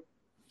like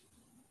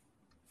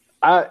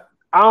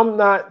I'm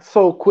not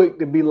so quick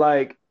to be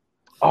like,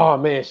 oh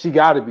man, she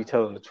got to be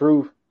telling the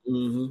truth.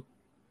 Mm-hmm.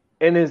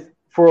 And it's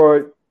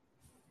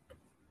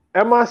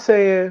am I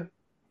saying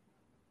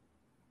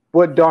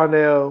what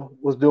Darnell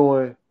was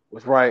doing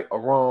was right or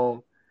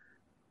wrong?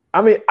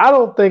 I mean, I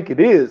don't think it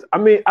is. I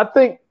mean, I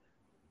think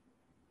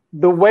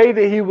the way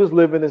that he was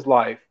living his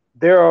life,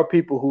 there are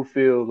people who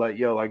feel like,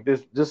 yo, like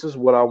this is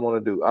what I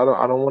want to do. I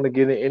don't want to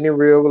get in any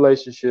real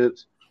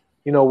relationships,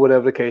 you know,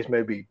 whatever the case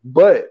may be.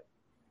 But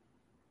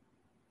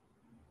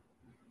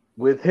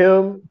with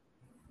him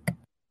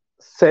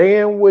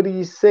saying what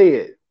he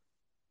said,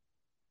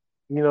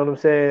 you know what I'm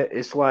saying?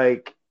 It's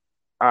like,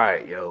 all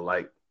right, yo,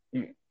 like,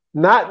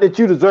 not that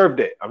you deserve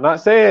that. I'm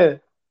not saying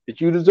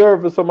that you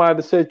deserve for somebody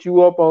to set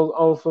you up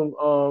on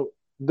some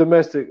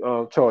domestic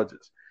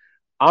charges.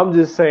 I'm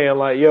just saying,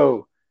 like,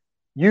 yo,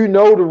 you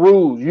know the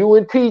rules. You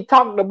and T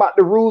talking about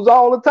the rules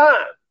all the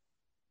time.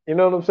 You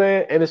know what I'm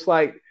saying? And it's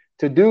like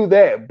to do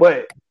that.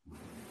 But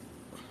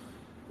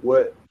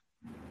when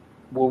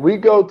we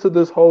go to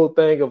this whole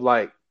thing of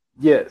like,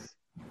 yes,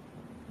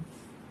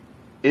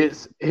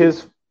 it's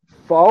his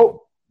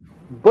fault,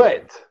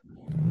 but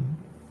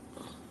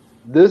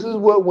this is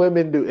what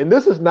women do. And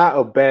this is not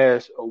a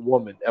bash a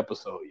woman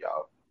episode,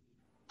 y'all.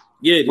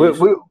 Yeah, it is.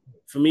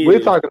 For me, we're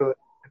talking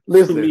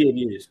For me,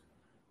 it is.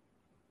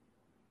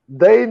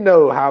 They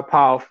know how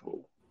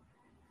powerful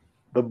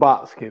the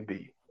box can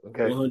be.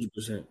 Okay,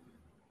 100%.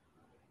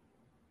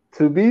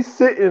 To be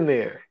sitting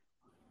there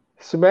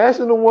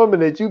smashing a woman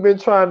that you've been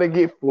trying to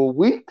get for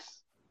weeks,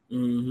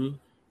 Mm-hmm.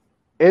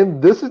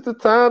 and this is the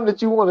time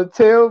that you want to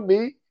tell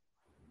me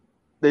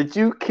that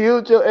you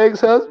killed your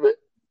ex-husband?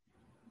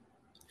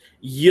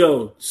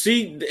 Yo,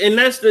 see, and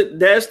that's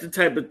the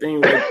type of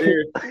thing right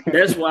there.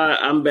 That's why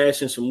I'm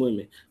bashing some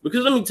women.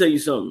 Because let me tell you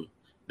something.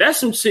 That's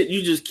some shit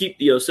you just keep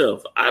to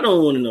yourself. I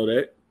don't want to know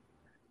that.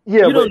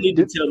 Yeah, you don't need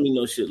to tell me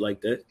no shit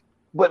like that.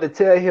 But to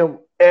tell him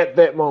at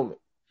that moment,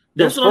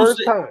 that's the what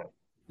first I'm saying. time.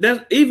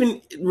 That's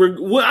even.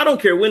 Well, I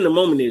don't care when the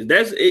moment is.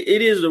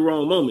 It is the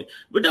wrong moment.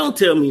 But don't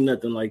tell me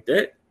nothing like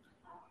that.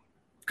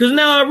 Because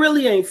now I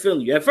really ain't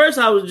feeling you. At first,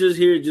 I was just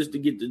here just to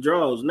get the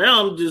draws.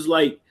 Now I'm just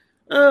like,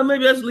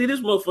 maybe I should leave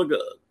this motherfucker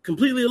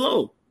completely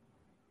alone.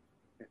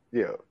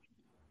 Yeah.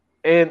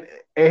 And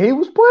he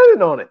was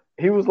planning on it.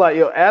 He was like,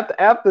 yo,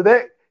 after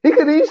that, he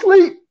couldn't even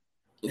sleep.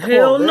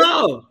 Hell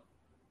no.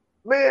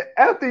 Man,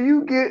 after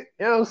you get,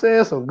 you know what I'm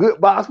saying, some good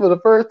box for the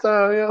first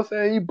time, you know what I'm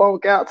saying, you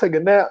bunk out, take a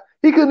nap,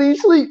 he couldn't even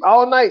sleep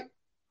all night.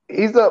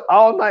 He's up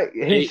all night.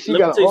 Let me tell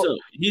you something.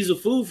 He's a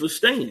fool for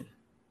staying.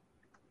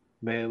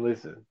 Man,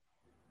 listen.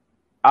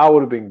 I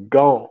would have been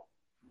gone.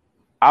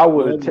 I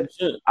would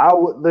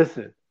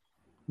listen.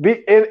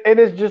 And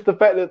it's just the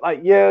fact that, like,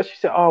 yeah, she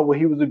said, oh, well,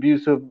 he was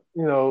abusive,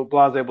 you know,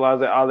 blase,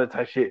 all that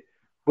type of shit.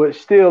 But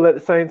still, at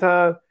the same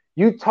time,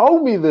 you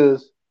told me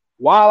this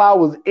while I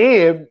was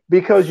in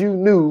because you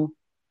knew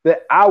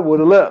that I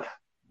would have left.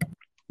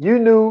 You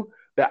knew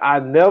that I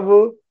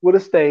never would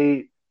have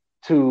stayed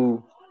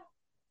to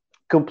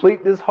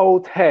complete this whole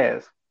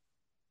task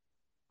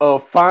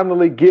of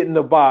finally getting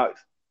the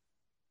box.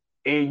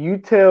 And you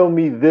tell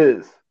me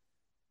this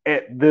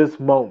at this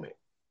moment.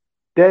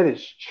 That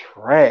is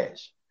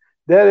trash.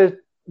 That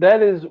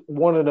is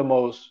one of the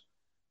most,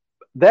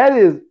 that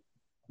is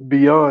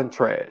beyond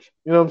trash.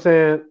 You know what I'm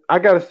saying? I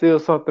got to steal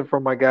something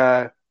from my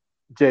guy,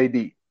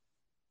 JD.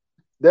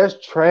 That's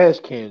trash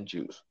can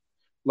juice.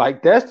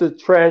 Like, that's the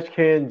trash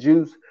can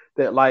juice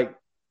that, like,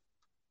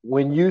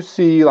 when you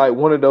see, like,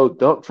 one of those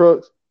dump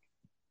trucks,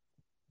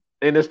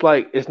 and it's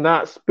like, it's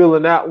not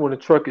spilling out when the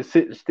truck is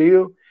sitting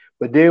still,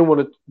 but then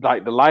when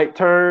the light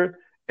turn,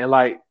 and,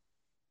 like,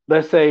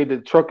 let's say the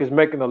truck is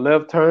making a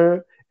left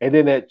turn, and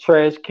then that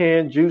trash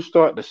can juice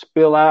start to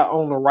spill out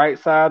on the right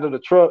side of the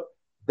truck,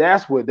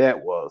 that's what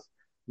that was.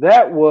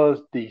 That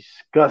was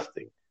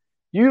disgusting.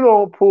 You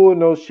don't pull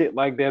no shit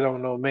like that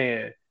on no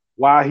man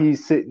while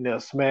he's sitting there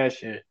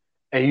smashing,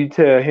 and you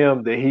tell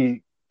him that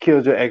he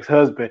killed your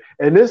ex-husband.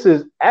 And this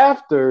is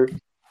after,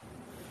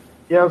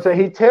 you know what I'm saying,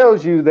 he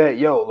tells you that,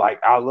 yo, like,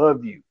 I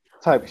love you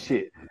type of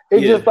shit.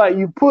 It's just like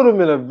you put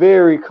him in a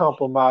very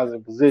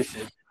compromising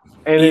position.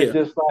 And it's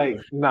just like,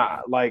 nah,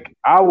 like,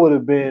 I would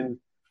have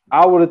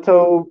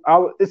told,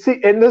 see,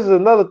 and this is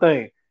another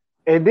thing.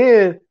 And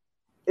then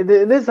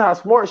this is how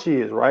smart she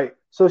is, right?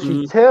 So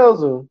she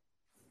tells him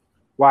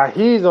while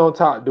he's on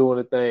top doing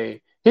the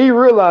thing, he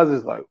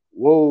realizes, like,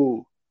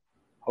 whoa,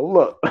 hold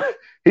up.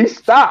 He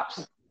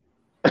stops.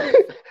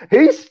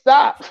 He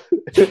stops,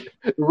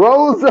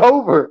 rolls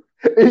over,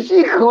 and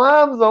she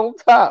climbs on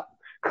top.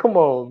 Come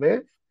on,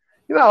 man.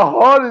 You know how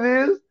hard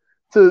it is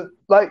to,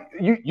 like,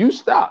 you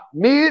stop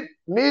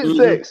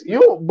mid-sex. You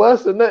don't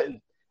bust or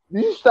nothing.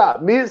 You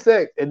stop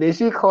mid-sex, and then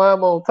she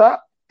climb on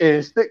top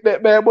and stick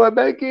that bad boy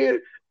back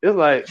in. It's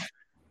like,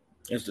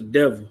 that's the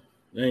devil.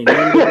 There ain't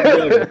nothing but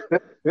the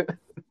devil.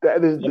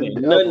 That is the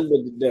devil. Nothing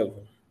but the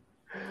devil.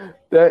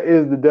 That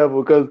is the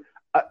devil. Because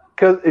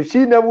if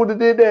she never would have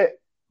did that,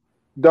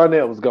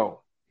 Darnell was gone.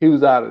 He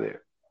was out of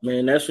there.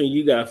 Man, that's when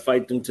you gotta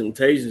fight them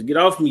temptations. Get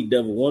off me,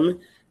 devil woman.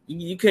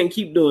 You can't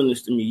keep doing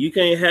this to me. You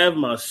can't have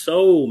my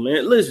soul,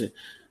 man. Listen,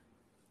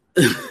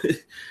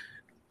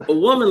 a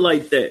woman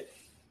like that,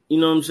 you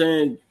know what I'm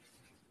saying?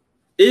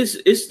 It's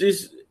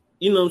this,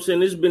 you know what I'm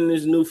saying? It's been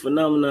this new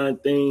phenomenon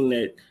thing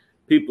that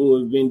people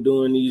have been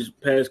doing these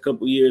past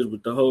couple years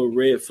with the whole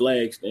red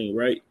flags thing,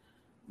 right?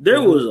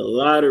 There was a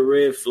lot of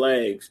red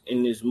flags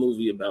in this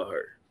movie about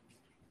her.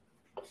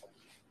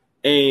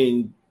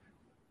 And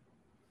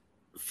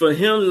for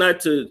him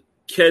not to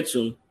catch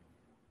them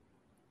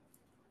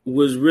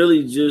was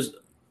really just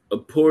a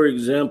poor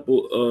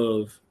example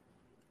of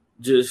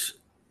just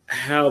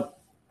how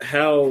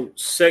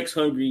sex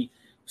hungry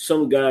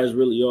some guys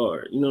really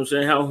are. You know what I'm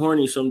saying? How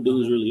horny some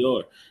dudes really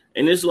are.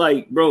 And it's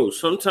like, bro,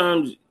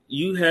 sometimes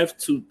you have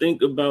to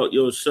think about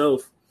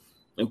yourself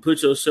and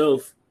put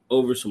yourself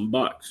over some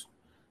box,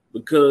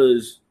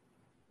 because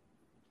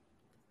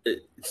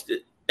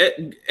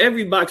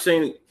every box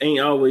ain't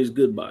always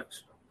good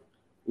box.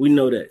 We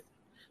know that.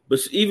 But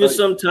even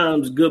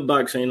sometimes good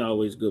box ain't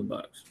always good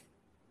box.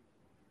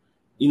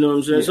 You know what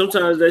I'm saying? Yeah.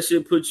 Sometimes that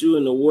shit puts you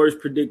in the worst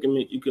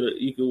predicament you could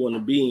want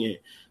to be in.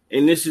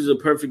 And this is a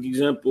perfect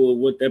example of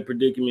what that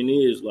predicament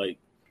is. Like,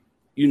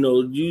 you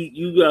know,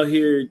 you out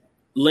here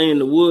laying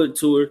the wood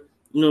to her,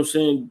 you know what I'm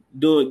saying,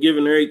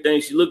 giving her everything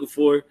she's looking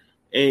for,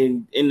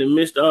 and in the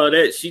midst of all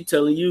that, she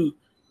telling you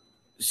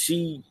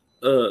she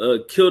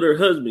killed her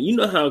husband. You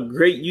know how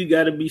great you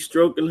got to be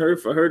stroking her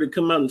for her to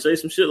come out and say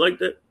some shit like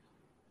that?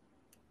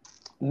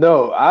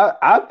 No,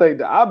 I think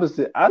the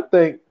opposite. I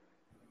think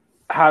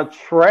how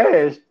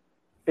trash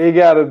it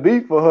gotta be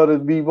for her to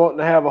be wanting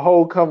to have a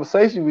whole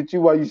conversation with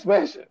you while you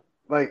smashing.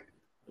 Like,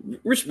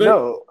 Respect.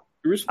 no,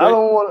 Respect. I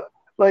don't want to.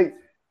 Like,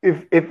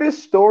 if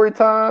it's story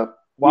time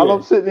while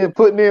I'm sitting there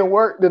putting in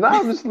work, then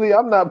obviously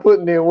I'm not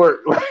putting in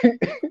work.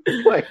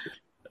 Like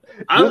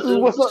this is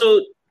what's up.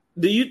 So,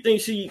 do you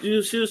think she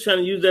was trying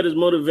to use that as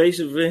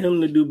motivation for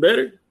him to do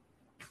better?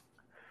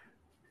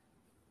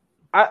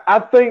 I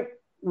think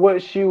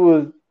what she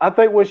was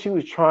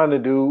trying to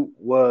do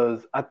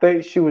was, I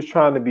think she was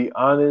trying to be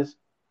honest,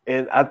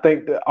 and I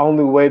think the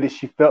only way that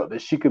she felt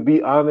that she could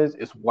be honest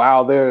is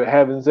while they're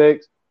having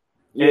sex.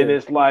 And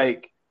it's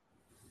like,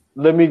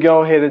 let me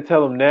go ahead and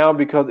tell him now,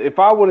 because if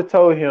I would have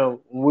told him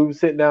when we were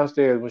sitting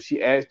downstairs when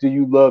she asked, "Do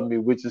you love me?"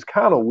 which is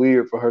kind of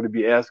weird for her to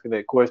be asking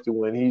that question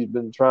when he's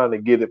been trying to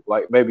get it for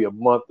like maybe a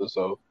month or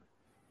so.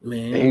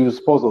 Man, and he was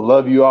supposed to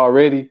love you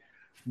already,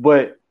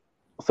 but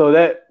so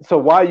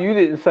why you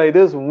didn't say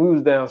this when we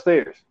was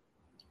downstairs?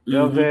 You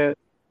know what I'm saying?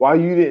 Why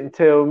you didn't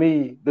tell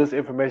me this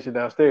information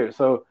downstairs?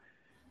 So,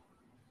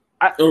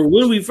 or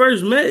when we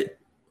first met.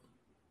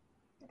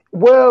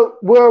 Well,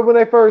 when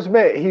they first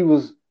met, she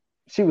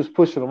was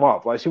pushing him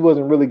off. Like, she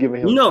wasn't really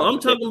giving him. No, I'm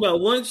talking about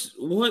once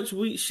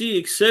she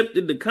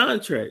accepted the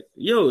contract.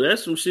 Yo,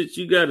 that's some shit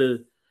you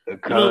gotta. The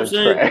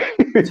contract.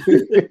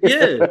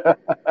 Yeah.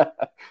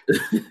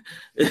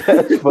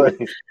 That's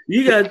funny.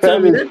 You gotta tell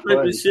me that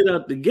type of shit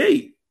out the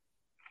gate.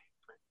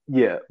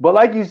 Yeah, but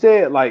like you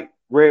said, like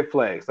red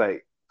flags.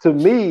 Like, to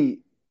me,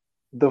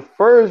 the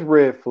first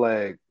red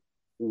flag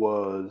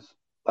was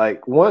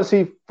like once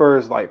he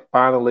first like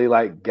finally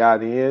like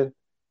got in,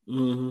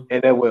 and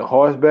then went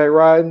horseback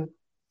riding,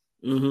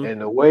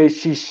 and the way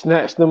she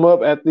snatched them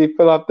up after they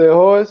fell off their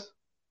horse,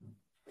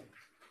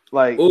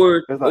 like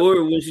or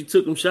when she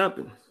took him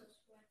shopping.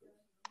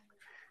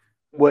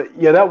 What?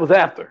 Yeah, that was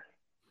after.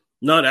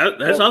 No,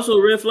 that's also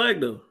a red flag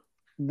though.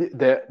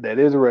 That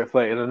is a red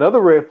flag, and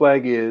another red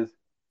flag is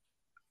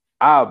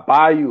I'll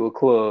buy you a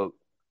club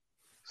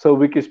so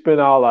we can spend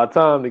all our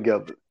time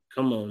together.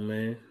 Come on,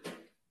 man.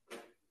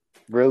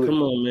 Really?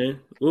 Come on, man.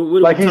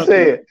 Like he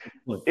said,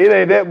 it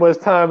ain't that much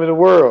time in the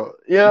world.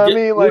 You know what I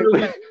mean? Like,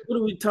 what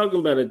are we talking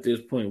about at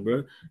this point,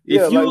 bro?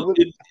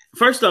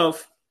 First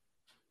off,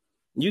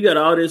 you got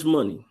all this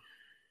money,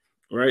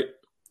 right?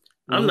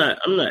 I'm not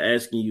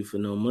asking you for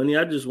no money.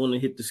 I just want to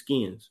hit the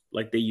skins,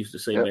 like they used to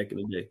say back in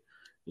the day.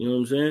 You know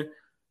what I'm saying?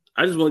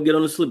 I just want to get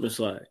on the slip and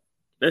slide.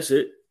 That's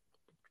it.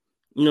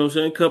 You know what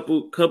I'm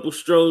saying? Couple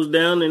strolls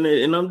down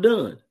and I'm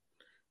done.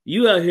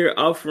 You out here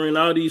offering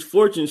all these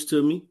fortunes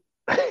to me.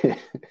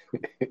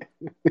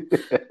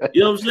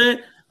 You know what I'm saying?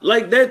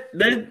 Like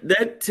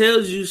that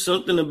tells you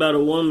something about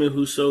a woman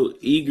who's so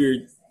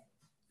eager,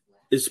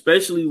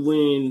 especially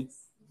when,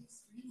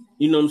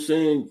 you know what I'm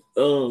saying,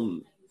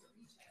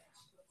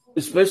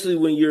 especially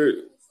when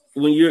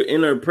you're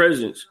in her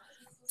presence,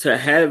 to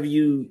have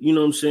you know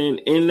what I'm saying,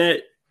 in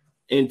that,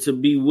 and to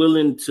be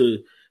willing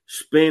to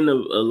spend a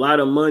lot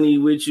of money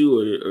with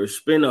you or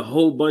spend a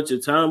whole bunch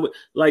of time with,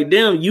 like,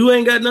 damn, you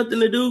ain't got nothing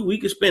to do. We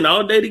could spend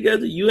all day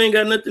together. You ain't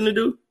got nothing to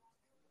do.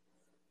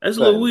 That's a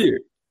little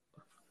weird.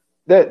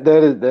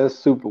 That's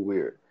super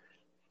weird.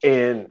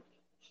 And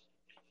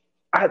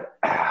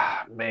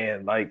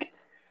man, like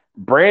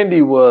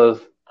Brandy's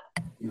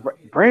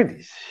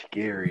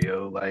scary,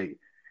 yo.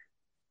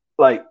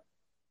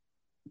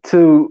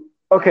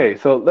 Okay,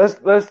 so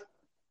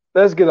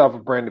let's get off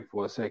of Brandy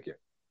for a second.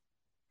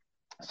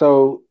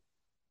 So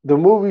the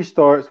movie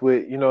starts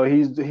with, you know,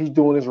 he's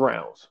doing his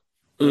rounds.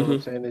 You know what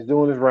I'm saying? He's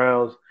doing his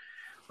rounds,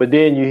 but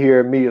then you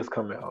hear Mia's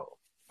coming home,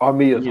 or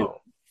Mia's home.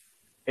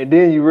 And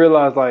then you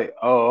realize, like,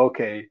 oh,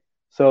 okay.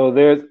 So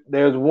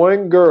there's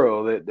one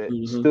girl that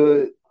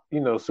stood, you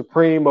know,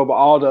 supreme over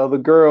all the other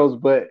girls,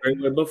 but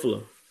Red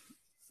Buffalo.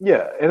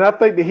 Yeah, and I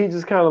think that he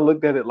just kind of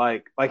looked at it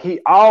like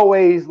he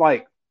always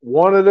like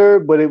wanted her,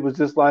 but it was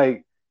just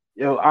like,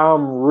 yo,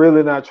 I'm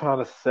really not trying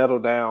to settle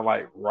down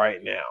like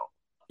right now.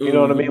 You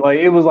know what I mean? Like,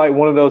 it was like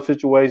one of those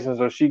situations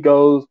where she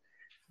goes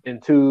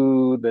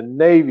into the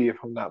Navy, if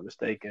I'm not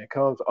mistaken.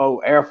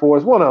 Air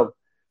Force, one of them.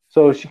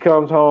 So she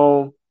comes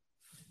home,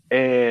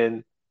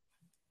 and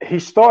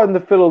he's starting to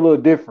feel a little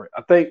different.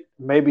 I think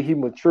maybe he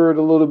matured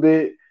a little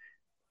bit.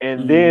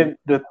 And then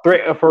the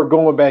threat of her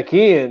going back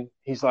in,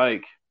 he's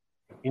like,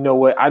 you know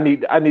what? I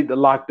need to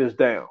lock this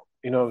down.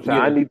 You know what I'm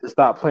saying? I need to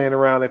stop playing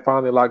around and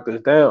finally lock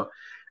this down.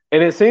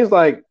 And it seems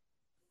like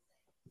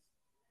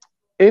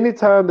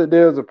anytime that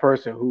there's a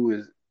person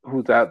who's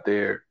out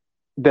there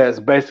that's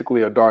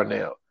basically a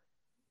Darnell,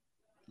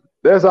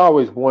 there's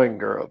always one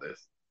girl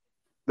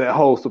that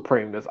holds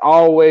supreme. There's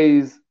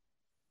always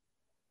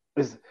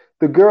is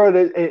the girl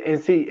that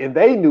and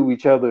they knew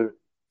each other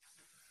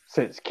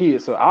since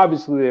kids. So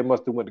obviously they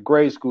must have went to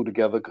grade school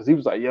together, because he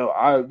was like,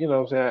 yo, you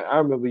know what I'm saying? I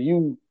remember you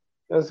know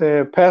what I'm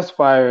saying,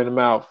 pacifier in the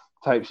mouth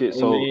type shit.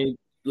 So man,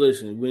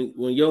 listen,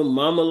 when your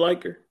mama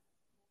like her,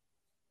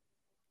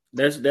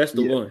 That's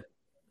the Yeah. one.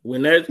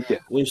 Yeah.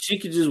 When she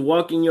could just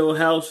walk in your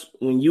house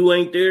when you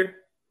ain't there,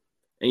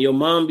 and your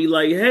mom be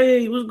like,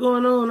 "Hey, what's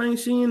going on? I ain't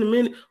seen you in a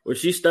minute," or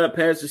she stopped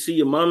past to see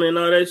your mama and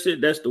all that shit.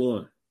 That's the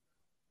one.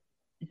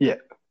 Yeah.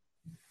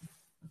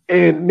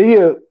 And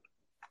Mia,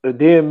 you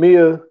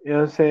know what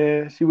I'm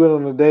saying? She went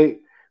on a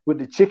date with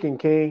the Chicken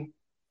King.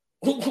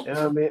 You know what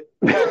I mean?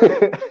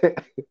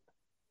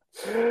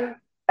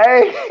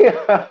 Hey,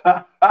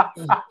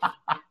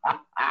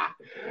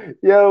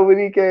 yo, when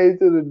he came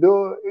to the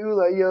door, he was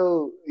like,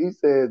 "Yo," he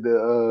said,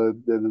 the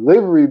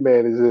delivery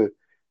man is here."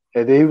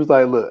 And then he was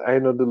like, "Look, I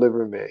ain't no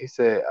delivery man." He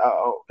said,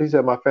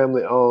 "My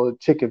family own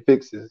chicken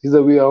fixes." He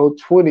said, "We own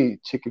 20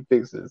 chicken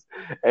fixes,"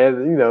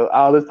 and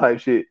all this type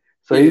shit.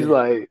 So he's Yeah.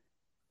 like,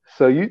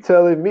 "So you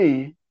telling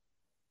me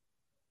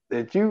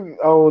that you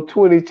own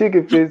 20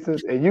 chicken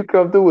fixes and you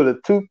come through with a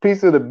 2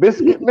 piece of the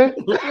biscuit, man?"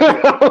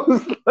 I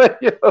was like,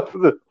 "Yo,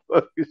 the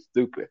fuck is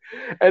stupid."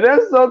 And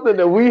that's something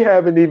that we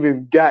haven't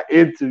even got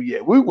into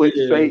yet. We went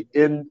Yeah. straight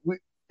in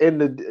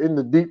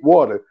the deep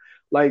water.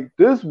 Like,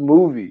 this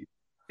movie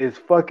is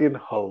fucking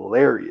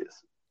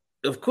hilarious.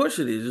 Of course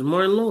it is. It's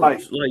Martin Like,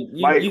 Lawrence. Like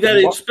like, you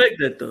gotta expect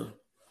that though.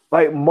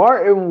 like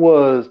Martin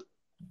was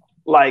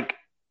like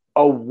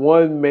a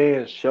one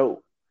man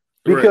show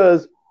Right.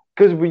 because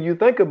when you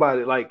think about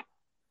it, like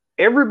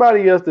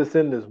everybody else that's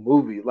in this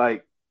movie,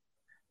 like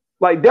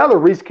Della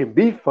Reese can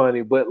be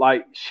funny, but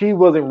like she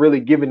wasn't really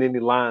given any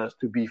lines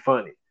to be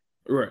funny.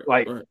 Right.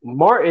 Like Right.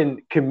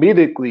 Martin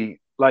comedically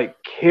like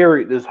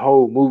carried this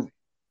whole movie,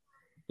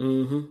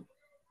 Mm-hmm.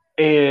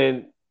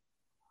 and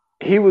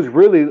he was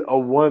really a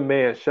one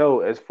man show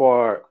as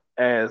far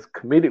as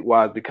comedic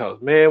wise.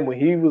 Because man, when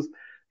he was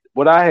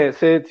what I had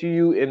said to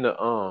you in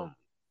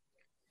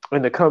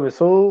the coming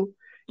soon,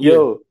 Yeah.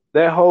 yo,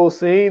 that whole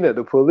scene at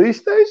the police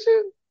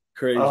station.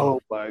 Crazy.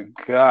 Oh my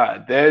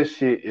god, that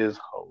shit is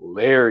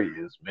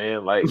hilarious,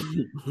 man. Like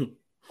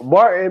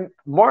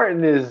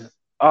Martin is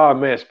oh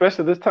man,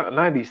 especially this time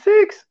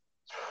 '96.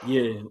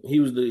 Yeah. He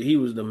was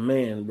the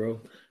man,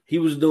 bro. He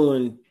was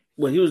doing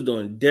he was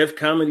doing Def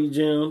Comedy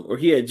Jam, or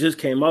he had just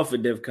came off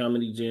of Def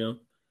Comedy Jam.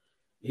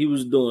 He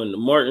was doing the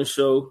Martin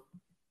Show.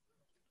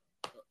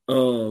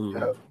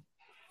 Yeah.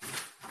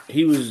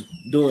 He was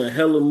doing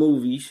hella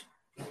movies.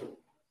 Cause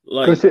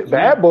Like shit,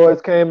 Bad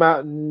Boys came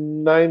out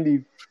in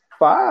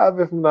 '95,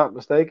 if I'm not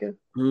mistaken.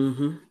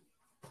 mm-hmm.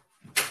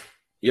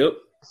 Yep.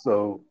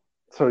 So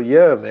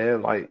yeah,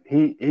 man, like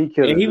he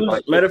could And have he just was,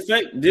 like matter of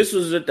fact, this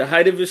was at the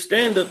height of his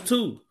stand up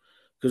too.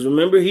 Because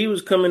remember, he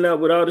was coming out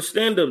with all the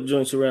stand up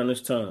joints around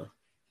this time.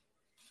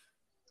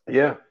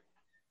 yeah,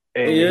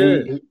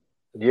 and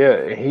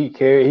Yeah. he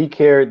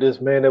carried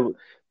this man.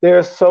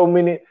 There's so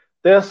many,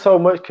 there's so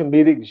much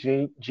comedic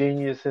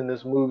genius in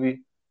this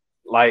movie.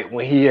 Like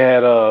when he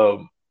had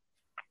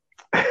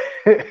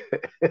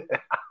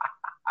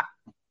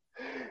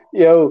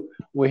yo,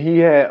 when he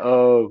had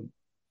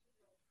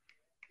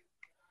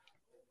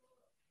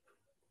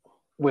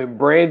when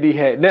Brandy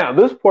had, now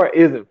this part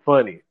isn't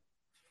funny,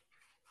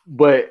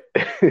 but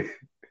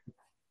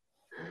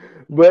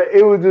but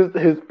it was just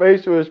his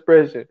facial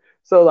expression.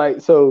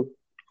 So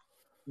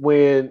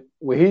when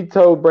he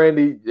told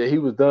Brandy that he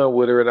was done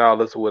with her and all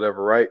this or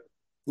whatever, right?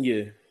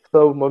 Yeah.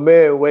 So my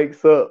man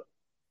wakes up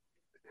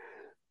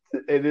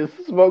and his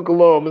smoke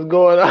alarm is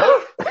going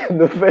off, and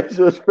the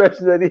facial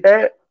expression that he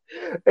had,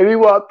 and he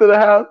walked to the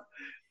house,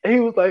 and he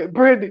was like,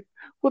 "Brandy,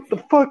 what the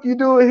fuck you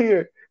doing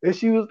here?" And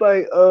she was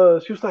like, "Well,"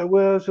 she's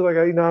like,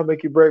 "I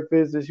make you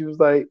breakfast," and she was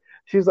like,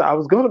 "I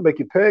was gonna make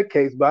you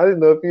pancakes, but I didn't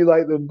know if you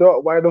like them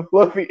dark, white, or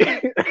fluffy."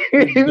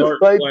 He was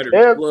Dark, like, white, or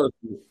 "Damn."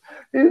 fluffy.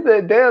 He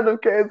said, "Damn them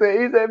cats."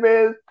 He said,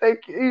 "Man,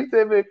 he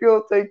said, man, if you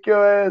don't take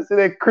your ass to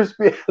that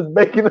crispy ass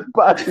bacon and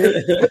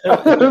pocket."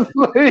 I was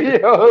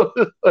like, "Yo,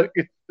 this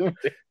fucking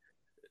stupid."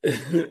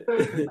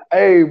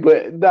 Hey,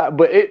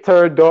 but it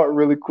turned dark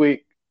really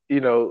quick. He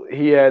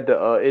had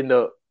to end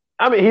up.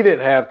 I mean, he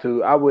didn't have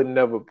to. I would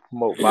never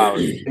promote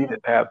violence. He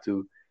didn't have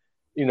to.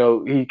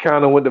 He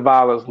kind of went to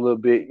violence a little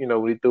bit.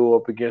 When he threw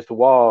up against the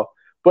wall.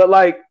 But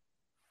like,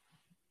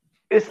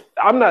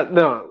 I'm not.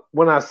 No,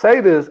 when I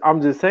say this,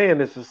 I'm just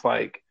saying it's just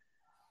like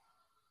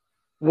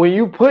when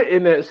you put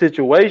in that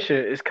situation,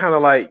 it's kind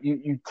of like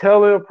you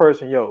telling a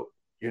person, "Yo,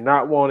 you're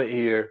not wanted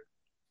here.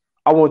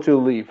 I want you to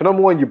leave." For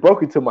number one, you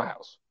broke into my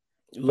house.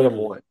 For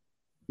number one.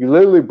 You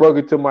literally broke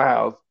into my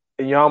house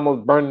and you're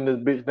almost burning this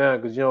bitch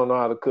down because you don't know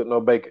how to cook no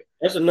bacon.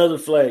 That's another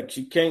flag.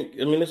 She can't.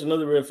 I mean, that's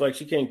another red flag.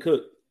 She can't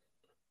cook.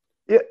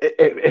 Yeah,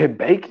 and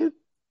bacon?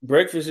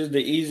 Breakfast is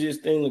the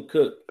easiest thing to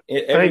cook.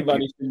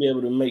 Everybody should be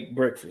able to make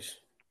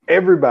breakfast.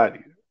 Everybody.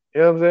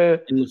 You know what I'm saying?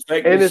 And the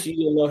fact that she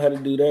didn't know how to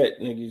do that,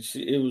 nigga,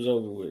 it was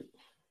over with.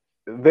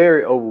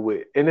 Very over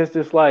with. And it's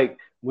just like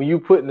when you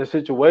put in a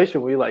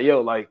situation where you're like,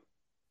 "Yo, like,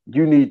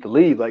 you need to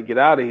leave, like, get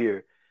out of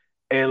here."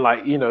 And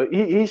like,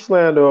 he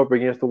slammed her up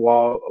against the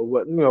wall or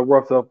what,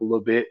 roughed up a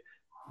little bit.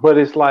 But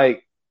it's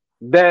like,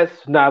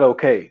 that's not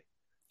okay.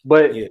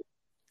 But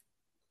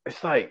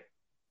it's like,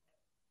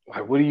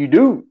 what do you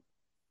do?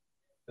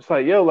 It's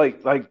like, yo,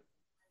 like,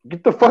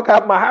 get the fuck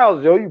out of my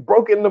house, yo. You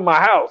broke into my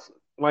house.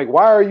 Like,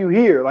 why are you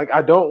here? Like,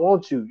 I don't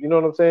want you. You know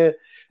what I'm saying?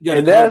 You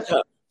And gotta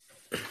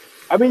that's,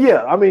 I mean,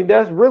 yeah, I mean,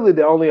 that's really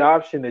the only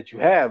option that you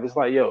have. It's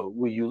like, yo,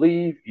 will you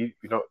leave? You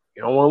don't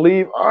want to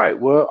leave? All right,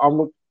 well, I'm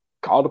gonna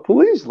call the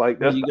police. Like,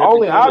 that's the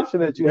only option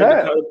that you got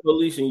have. to call the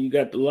police and you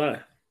got to lie.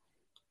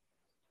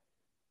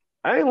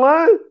 I ain't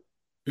lying.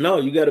 No,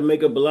 you got to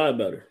make up a lie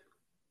about her.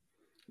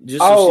 Just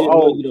so she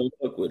know you don't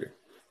fuck with her.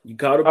 You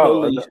call the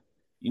police.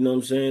 You know what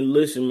I'm saying?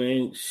 Listen,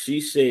 man, she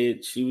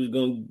said she was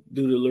going to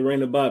do the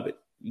Lorena Bobbitt.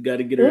 You got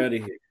to get her out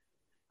of here.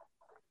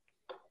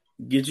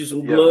 Get you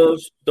some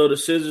gloves, throw the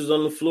scissors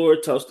on the floor,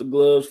 toss the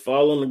gloves,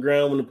 fall on the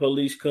ground when the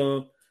police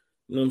come.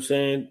 You know what I'm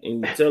saying?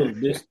 And you tell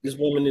them, this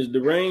woman is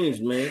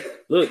deranged, man.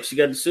 Look, she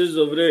got the scissors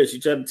over there. She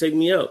tried to take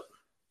me out.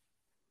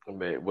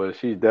 Man, well,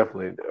 she's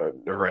definitely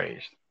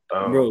deranged.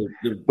 Bro,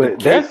 but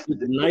that's with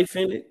the knife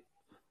in it.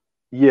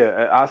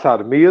 Yeah, outside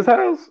of Mia's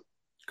house.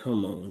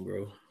 Come on,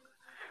 bro.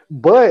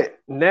 But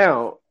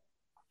now,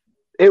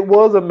 it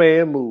was a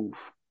man move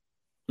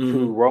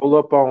to roll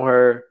up on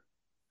her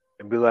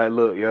and be like,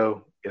 "Look,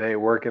 yo, it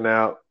ain't working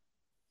out.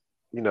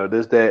 You know,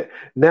 this, that."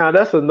 Now,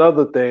 that's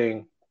another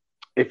thing.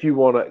 If you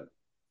want to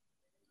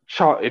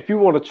chalk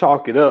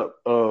it up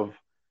of,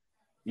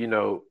 you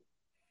know,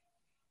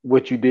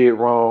 what you did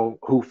wrong,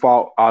 who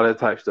fault, all that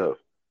type stuff.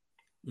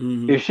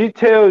 If she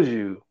tells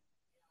you,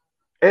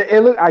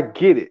 and look, I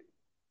get it,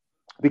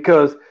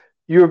 because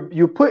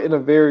you're put in a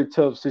very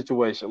tough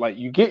situation. Like,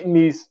 you're getting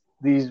these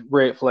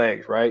red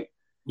flags, right?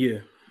 Yeah.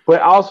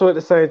 But also at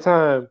the same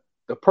time,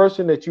 the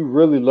person that you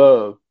really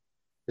love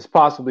is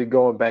possibly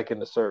going back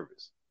into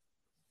service.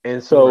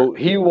 And so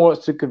he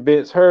wants to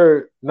convince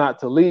her not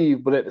to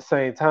leave, but at the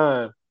same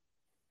time,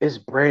 it's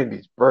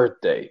Brandy's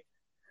birthday.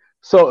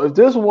 So if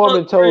this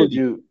woman told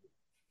you,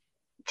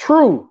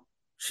 true.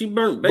 She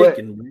burnt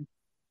bacon, man.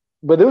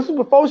 But this was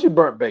before she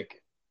burnt bacon.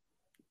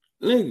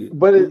 Nigga,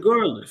 but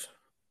regardless.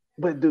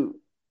 But dude.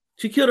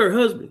 She killed her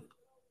husband.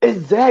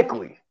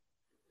 Exactly.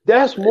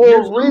 That's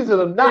more reason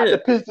of not to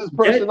piss this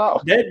person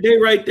off. That day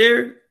right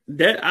there,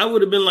 that I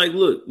would have been like,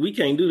 look, we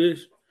can't do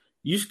this.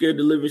 You scared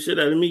the living shit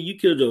out of me. You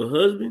killed your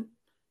husband.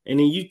 And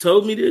then you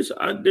told me this.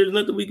 There's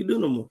nothing we can do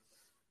no more.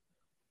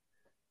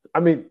 I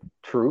mean,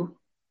 true.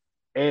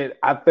 And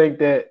I think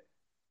that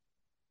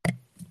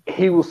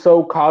he was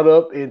so caught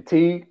up in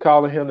T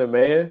calling him the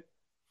man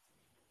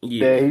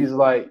that he's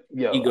like,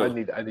 yo, I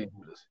need to do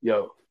this.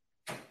 Yo.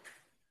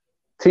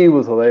 T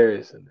was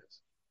hilarious in this.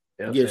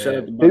 You know shout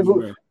out to Bobby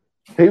Brown.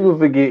 People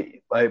forget,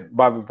 like,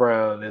 Bobby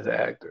Brown is an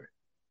actor.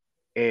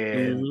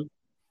 And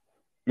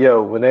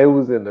yo, when they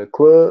was in the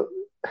club,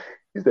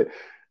 he said,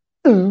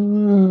 I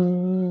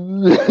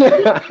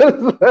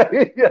was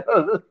like, yo,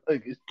 this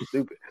fucking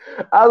stupid.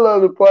 I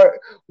love the part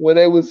when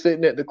they was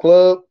sitting at the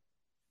club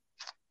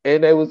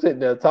and they was sitting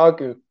there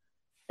talking,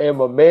 and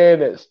my man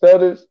that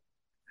stutters,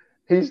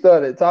 he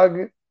started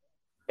talking,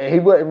 and he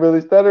wasn't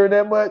really stuttering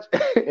that much.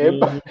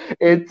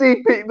 And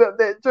T picked up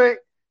that drink.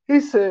 He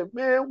said,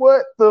 "Man,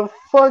 what the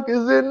fuck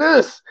is in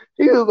this?"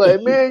 He was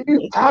like, "Man,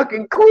 you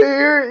talking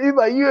clear." He's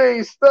like, "You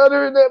ain't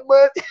stuttering that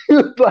much." He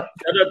was like,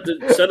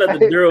 shout out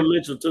to Daryl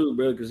Mitchell too,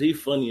 bro, because he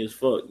funny as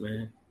fuck,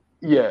 man.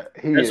 Yeah,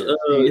 his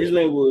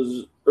name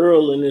was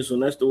Earl in this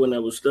one. That's the one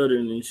that was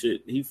stuttering and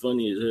shit. He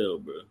funny as hell,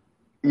 bro.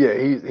 Yeah,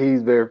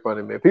 he's very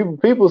funny, man.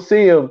 People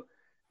see him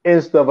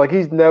and stuff, like,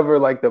 he's never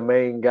like the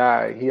main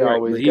guy. He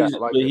always he's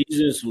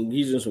in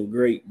some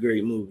great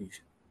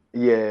movies.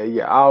 Yeah.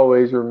 I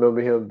always remember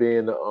him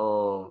being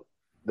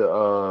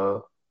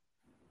the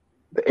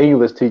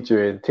English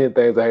teacher in 10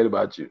 Things I Hate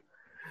About You.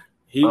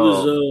 He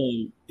was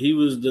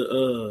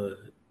the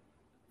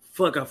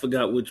I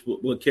forgot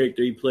what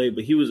character he played,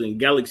 but he was in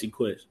Galaxy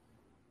Quest.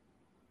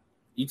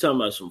 You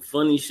talking about some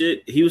funny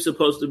shit? He was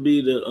supposed to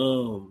be the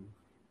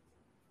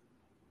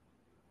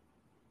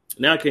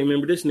now I can't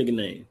remember this nigga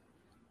name.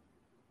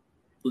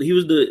 He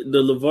was the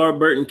LeVar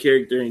Burton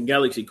character in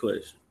Galaxy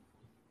Quest.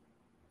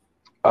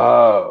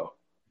 Oh.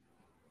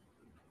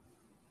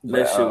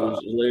 That shit was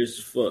hilarious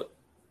as fuck.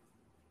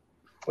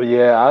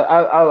 Yeah,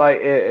 I like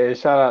it. And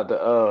shout out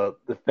to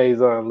the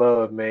Faison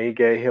Love, man. He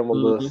gave him a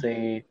little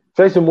scene.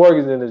 Tracy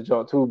Morgan's in this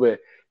joint too, but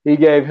he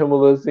gave him a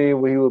little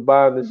scene where he was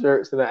buying the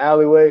shirts in the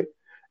alleyway.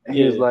 And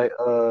he was like,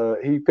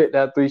 he picked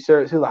out 3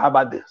 shirts. He was like, "How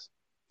about this?"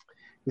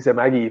 He said,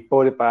 "Man, I give you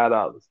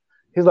 $45.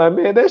 He's like,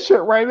 "Man, that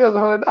shirt right there is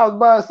 $100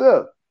 by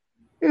itself."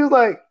 He was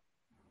like,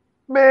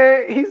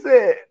 "Man," he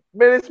said,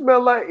 "Man, it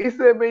smelled like," he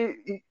said, "Man,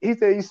 he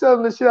said, you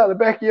selling this shit out the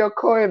back of your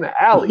car in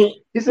the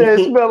alley." He said,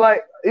 it smelled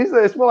like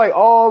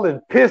oil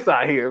and piss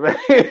out here, man."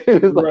 He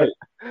was like,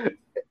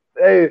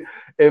 hey,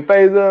 and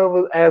Faison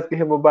was asking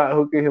him about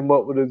hooking him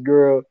up with his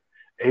girl,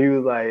 and he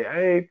was like,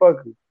 "I ain't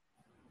fucking.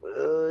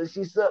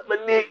 She sucked my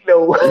dick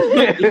though."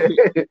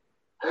 And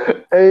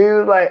he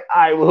was like,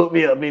 "All right, well, hook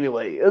me up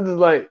anyway." It's just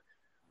like,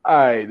 all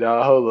right,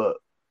 now hold up.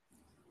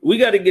 We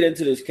got to get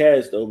into this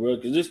cast though, bro,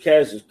 because this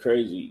cast is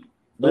crazy.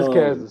 This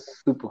cast is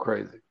super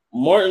crazy.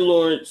 Martin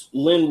Lawrence,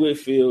 Lynn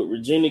Whitfield,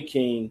 Regina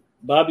King,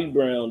 Bobby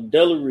Brown,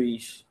 Della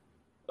Reese,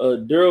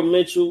 Daryl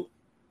Mitchell,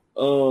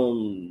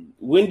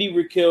 Wendy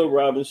Raquel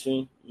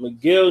Robinson,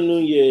 Miguel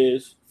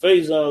Nunez,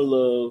 Faison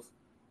Love.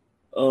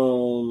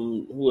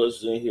 Who else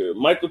is in here?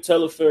 Michael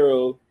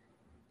Teleferro,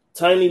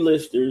 Tiny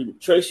Lister,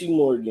 Tracy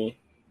Morgan.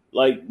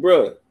 Like,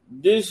 bruh,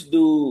 this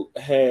dude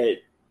had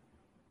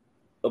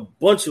a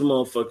bunch of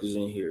motherfuckers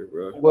in here,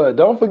 bro. Well,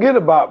 don't forget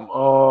about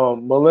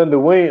Melinda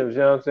Williams,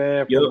 you know what I'm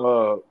saying?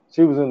 From,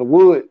 she was in the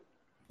wood.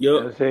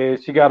 Yep. And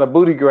said she got her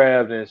booty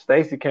grabbed, and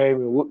Stacy came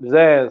and whooped his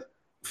ass.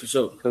 For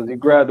sure. Because he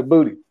grabbed the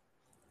booty.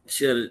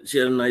 She had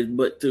a nice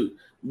butt too.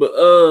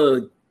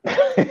 But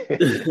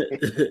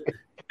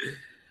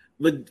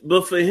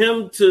but for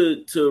him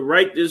to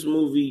write this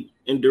movie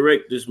and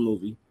direct this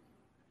movie,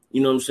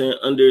 you know what I'm saying,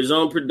 under his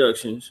own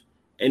productions,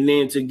 and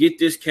then to get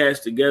this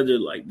cast together,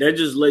 like, that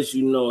just lets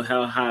you know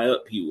how high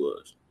up he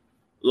was.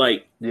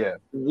 Like, yeah,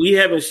 we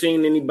haven't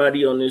seen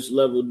anybody on this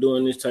level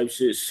doing this type of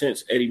shit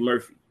since Eddie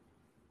Murphy.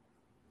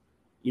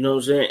 You know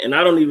what I'm saying? And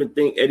I don't even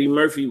think Eddie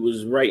Murphy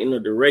was writing or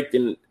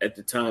directing at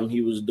the time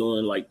he was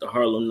doing like the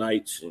Harlem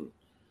Nights and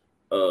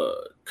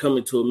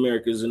Coming to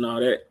Americas and all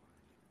that.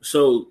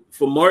 So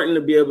for Martin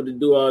to be able to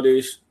do all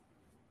this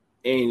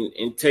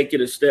and take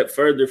it a step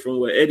further from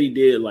what Eddie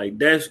did, like,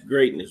 that's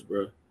greatness,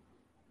 bro.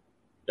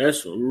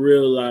 That's some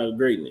real live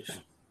greatness.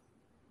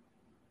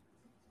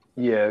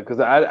 Yeah,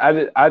 because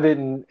I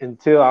didn't,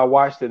 until I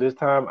watched it this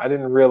time, I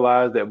didn't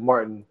realize that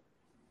Martin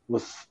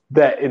was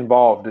that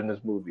involved in this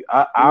movie.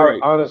 I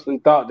honestly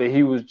thought that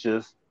he was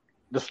just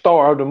the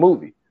star of the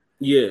movie.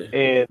 Yeah.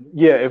 And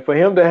for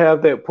him to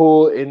have that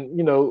pull, and,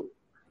 you know,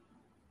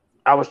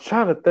 I was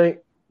trying to think.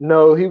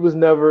 No, he was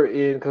never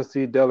in, because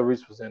see, Della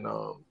Reese was in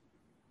Harlem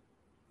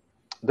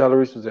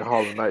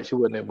Nights. She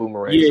wasn't in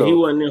Boomerang. Yeah, so, he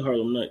wasn't in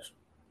Harlem Nights.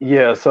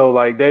 Yeah, so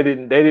like they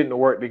didn't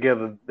work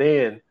together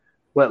then.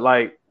 But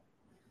like,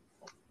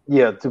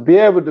 yeah, to be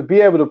able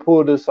to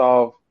pull this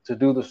off, to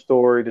do the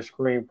story, the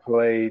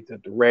screenplay, to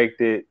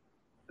direct it,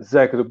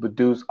 executive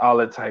produce, all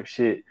that type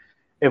shit,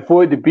 and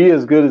for it to be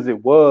as good as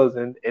it was,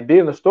 and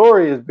then the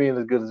story is being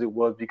as good as it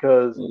was,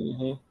 because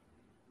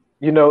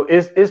you know,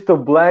 it's the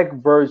black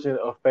version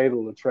of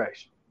Fatal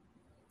Attraction.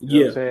 You know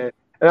what I'm saying?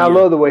 And I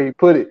love the way he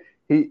put it.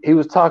 He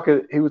was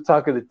talking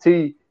to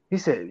T. He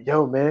said,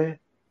 "Yo, man,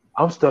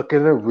 I'm stuck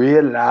in a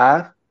real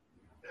life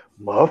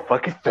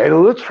motherfucking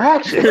Fatal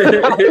Attraction."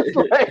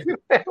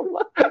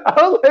 I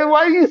was like,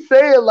 why you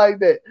say it like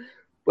that?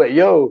 But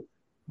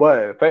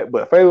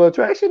but Fatal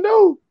Attraction,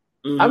 though.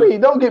 I mean,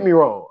 don't get me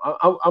wrong.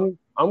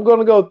 I'm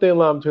gonna go thin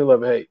line between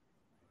love and hate.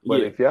 But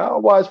if y'all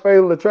watch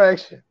Fatal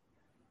Attraction,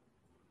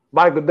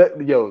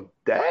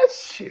 that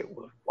shit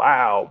was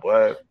wild,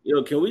 boy.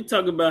 Yo, can we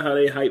talk about how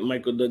they hype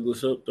Michael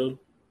Douglas up, though?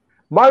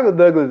 Michael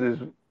Douglas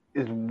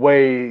is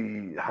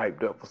way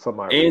hyped up for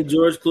somebody. And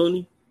George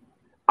Clooney?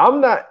 I'm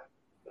not.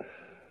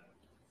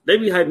 They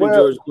be hyping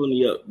George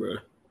Clooney up, bro.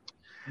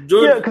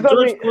 George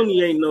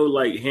Clooney ain't no,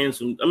 like,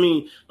 handsome. I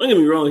mean, don't get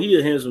me wrong, he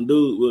a handsome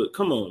dude, but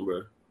come on,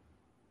 bro.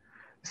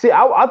 See,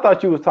 I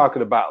thought you was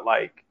talking about,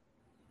 like.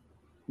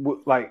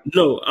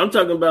 No, I'm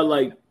talking about,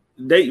 like,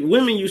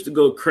 women used to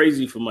go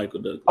crazy for Michael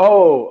Douglas.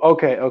 Oh,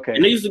 okay.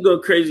 And they used to go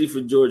crazy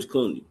for George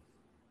Clooney.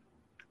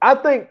 I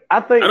think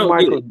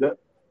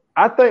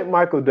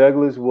Michael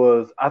Douglas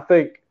was,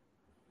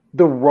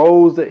 the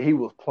roles that he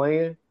was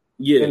playing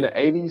in the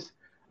 80s,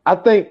 I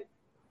think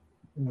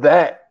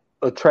that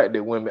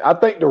attracted women. I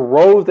think the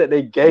roles that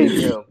they gave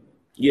him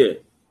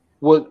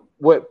was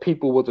what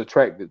people was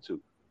attracted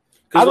to.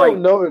 I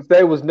don't know if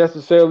they was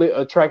necessarily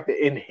attracted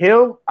in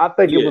him. I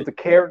think it was the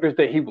characters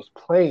that he was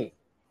playing.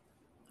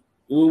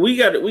 Well, we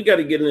got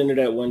to get into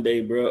that one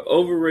day, bro.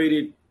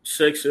 Overrated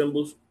sex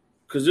symbols,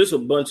 because there's a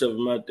bunch of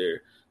them out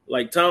there.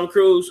 Like Tom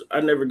Cruise, I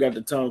never got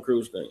the Tom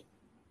Cruise thing.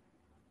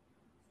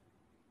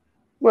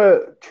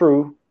 Well,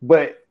 true,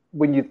 but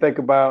when you think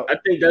about, I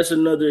think that's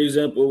another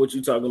example of what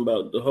you're talking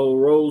about, the whole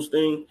roles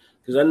thing.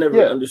 Because I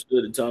never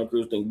understood the Tom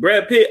Cruise thing.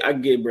 Brad Pitt, I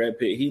get Brad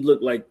Pitt. He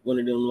looked like one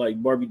of them,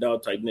 like, Barbie doll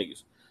type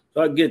niggas.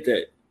 So I get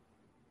that.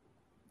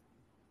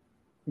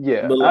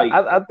 Yeah, but like,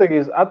 I think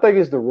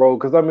it's the role,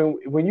 because I mean,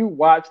 when you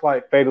watch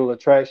like Fatal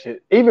Attraction,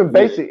 even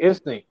Basic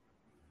Instinct,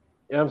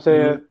 you know what I'm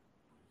saying?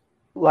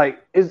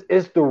 Like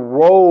it's the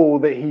role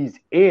that he's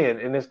in,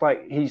 and it's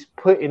like he's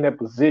put in that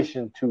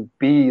position to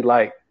be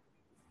like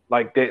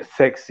that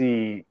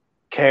sexy,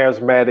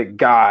 charismatic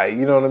guy.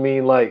 You know what I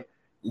mean? Like,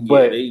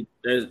 but they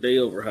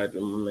overhyped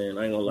him, man.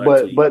 I ain't gonna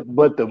lie to you.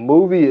 But the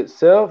movie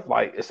itself,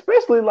 like,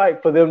 especially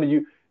like for them to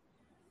use.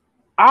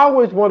 I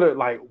always wondered,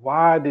 like,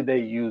 why did they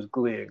use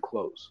Glenn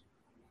Close?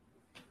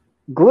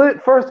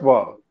 First of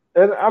all,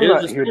 and I'm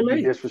not here to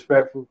be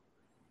disrespectful.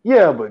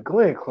 Yeah, but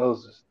Glenn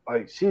Close is,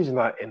 like, she's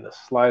not in the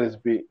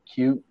slightest bit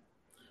cute.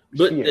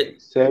 But she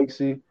ain't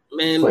sexy.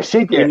 Man, but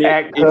she can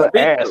act her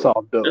ass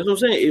off, though. That's what I'm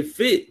saying. It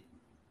fit.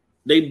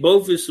 They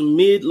both is some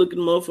mid-looking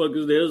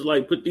motherfuckers. They was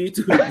like, put these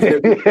two together.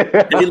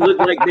 They look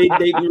like they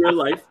date in real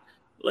life.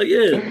 Like,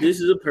 yeah, this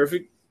is a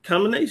perfect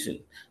combination.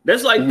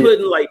 That's like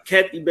putting like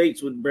Kathy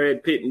Bates with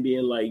Brad Pitt and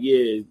being like,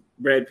 yeah,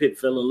 Brad Pitt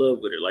fell in love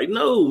with her. Like,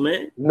 no,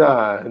 man.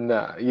 Nah,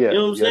 yeah. You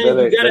know what I'm yeah, saying?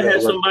 You gotta that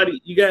have work.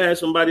 somebody. You gotta have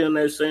somebody on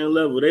that same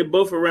level. They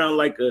both around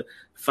like a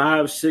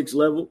 5-6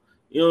 level.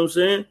 You know what I'm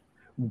saying?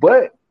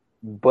 But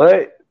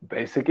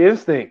Basic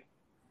Instinct.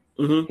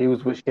 Mm-hmm. He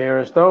was with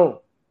Sharon Stone.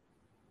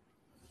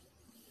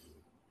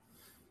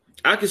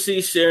 I could see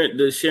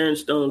the Sharon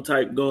Stone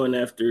type going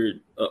after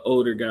an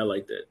older guy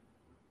like that.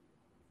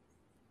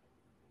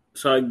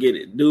 So I get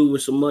it. Dude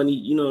with some money,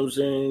 you know what I'm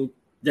saying?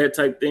 That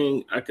type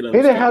thing, I could He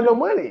understand. didn't have no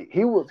money.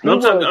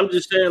 I'm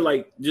just saying,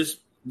 like,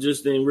 just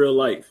in real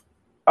life.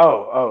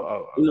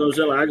 Oh. You know what I'm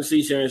saying? Like, I can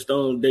see Sharon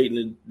Stone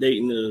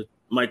dating a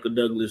Michael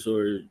Douglas,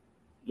 or, you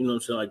know what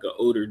I'm saying, like an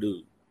older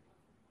dude.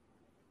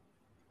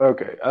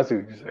 Okay, I see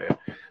what you're saying.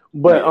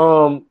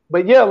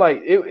 But yeah,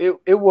 like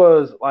it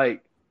was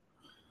like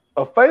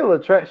a fatal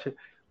attraction.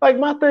 Like,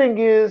 my thing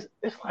is,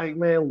 it's like,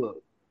 man,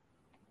 look,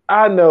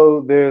 I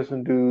know there's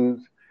some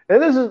dudes,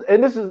 and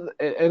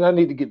I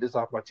need to get this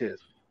off my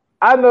chest.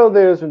 I know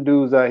there's some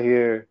dudes out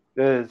here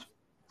that's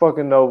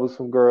fucking over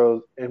some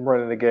girls and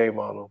running the game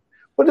on them.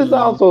 But there's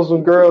also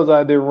some girls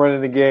out there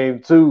running the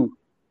game too.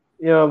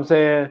 You know what I'm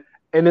saying?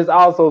 And there's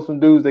also some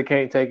dudes that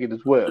can't take it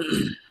as well.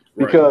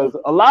 Because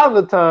a lot of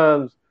the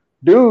times,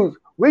 dudes,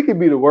 we could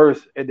be the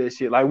worst at that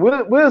shit. Like,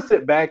 we'll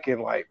sit back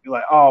and like be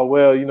like, oh,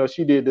 well, you know,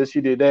 she did this, she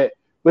did that.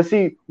 But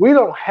see, we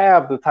don't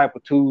have the type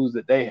of tools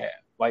that they have.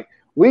 Like,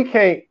 we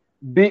can't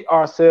beat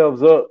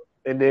ourselves up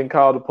and then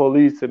call the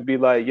police and be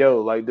like,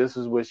 yo, like, this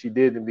is what she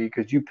did to me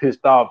because you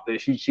pissed off that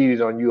she cheated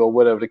on you or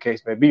whatever the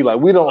case may be. Like,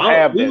 we don't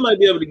have that. We might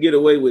be able to get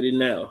away with it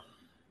now.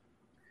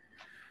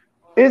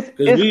 It's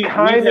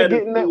kind of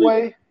getting that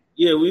way.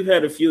 Yeah, we've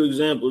had a few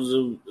examples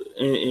of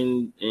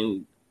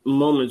in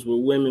moments where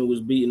women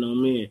was beating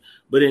on men.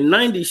 But in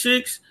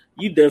 96,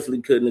 you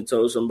definitely couldn't have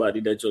told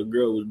somebody that your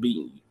girl was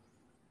beating you.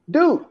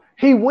 Dude,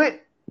 he went,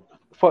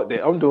 fuck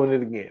that, I'm doing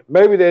it again.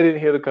 Maybe they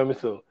didn't hear the coming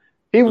soon.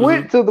 He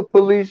went to the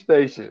police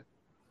station.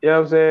 You know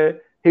what I'm saying?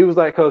 He was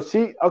like, so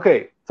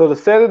to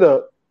set it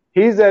up,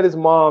 he's at his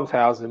mom's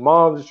house, and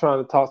mom's is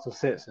trying to talk some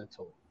sense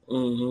into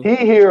him. He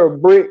hear a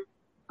brick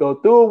go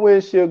through a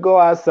windshield, go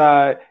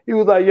outside. He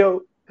was like,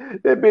 yo,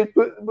 that bitch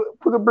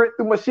put a brick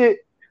through my shit.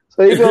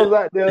 So he goes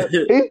out there.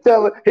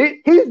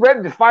 He's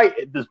ready to fight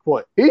at this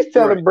point. He's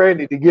telling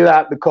Brandy to get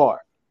out the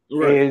car.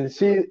 Right. And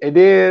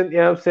then, you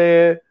know what I'm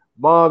saying,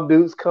 mom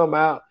dudes come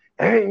out.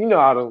 And you know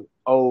how the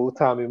old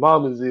timey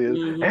mamas is.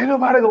 Ain't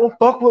nobody gonna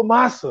fuck with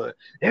my son.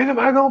 Ain't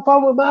nobody gonna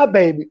fuck with my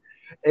baby.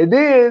 And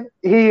then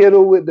he hit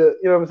her with the,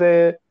 you know what I'm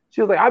saying?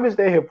 She was like, I've been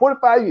staying here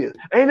 45 years.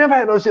 I ain't never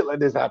had no shit like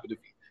this happen to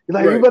me. He's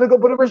like, you better go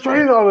put a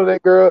restraining order on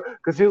that girl.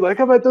 Because he was like,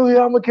 come back through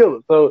here, I'm going to kill her.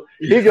 So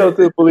he goes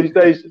to the police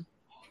station.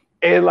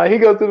 And like, he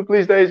goes to the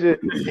police station.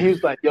 He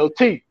was like, yo,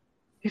 T.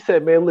 He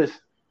said, man, listen,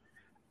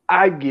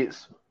 I get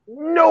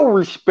no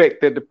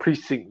respect at the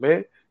precinct,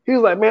 man. He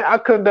was like, man, I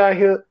come down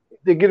here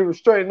to get a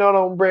restraining order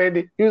on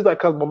Brandy. He was like,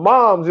 because my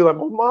mom's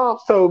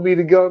told me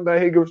to go down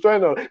here and get a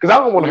restraining order. Because I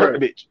don't want to hurt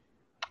the bitch.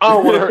 I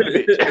don't want to hurt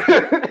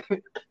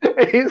the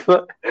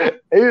bitch.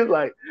 He was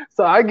like,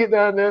 so I get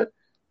down there.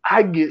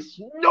 I get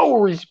no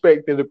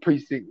respect in the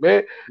precinct,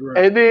 man.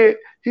 Right. And then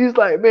he's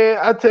like, man,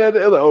 I tell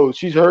the other, oh,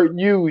 she's hurting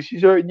you.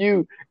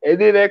 And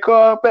then that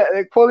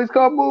police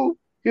car moved.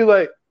 He's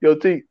like, yo,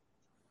 T,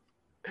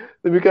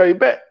 let me call you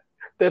back.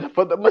 They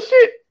fucked up my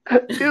shit.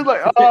 He was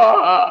like,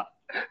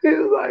 he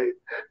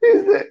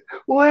said,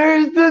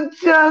 where's the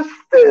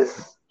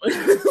justice?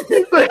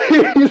 He's like,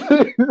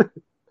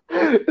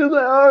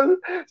 oh,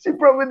 she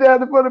brought me down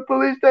to the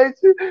police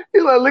station.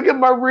 He's like, look at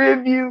my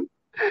rear view.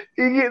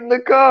 He get in the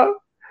car.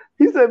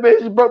 He said, man,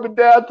 she brought me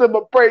down to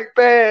my brake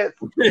pads.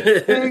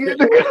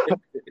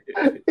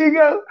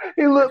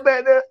 He looked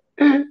back there.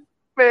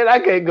 Man, I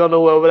can't go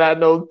nowhere without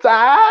no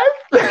ties.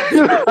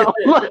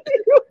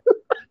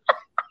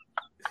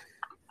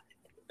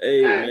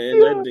 Hey, man,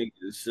 that nigga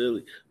is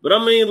silly. But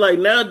I mean, like,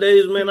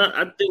 nowadays, man,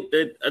 I think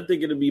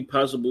it'll be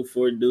possible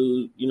for a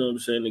dude, you know what I'm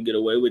saying, to get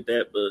away with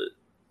that. But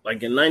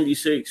like in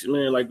 96,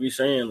 man, like we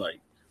saying, like,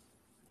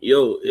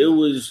 yo, it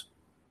was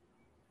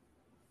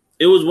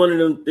one of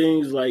them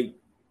things, like,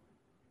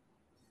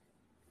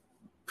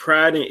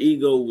 pride and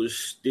ego was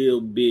still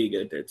big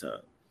at that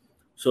time.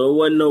 So it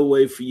wasn't no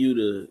way for you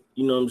to,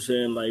 you know what I'm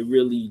saying, like,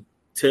 really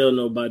tell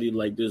nobody,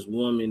 like, this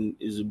woman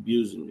is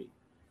abusing me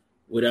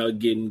without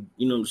getting,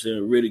 you know what I'm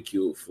saying,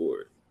 ridiculed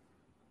for it.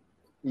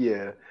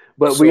 Yeah.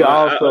 But so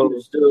I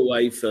understood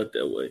why he felt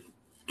that way.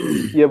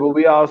 Yeah, but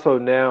we also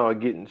now are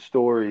getting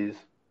stories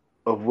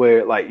of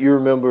where, like, you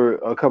remember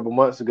a couple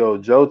months ago,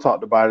 Joe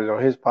talked about it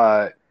on his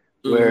pod,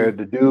 where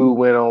the dude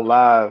went on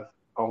live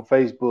on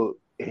Facebook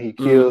and he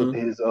killed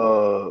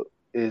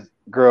his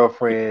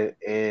girlfriend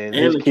and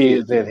his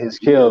kids and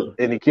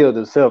and he killed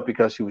himself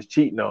because she was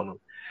cheating on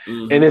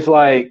him. And it's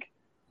like,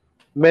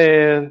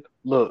 man,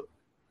 look,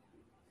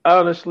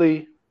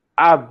 honestly,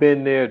 I've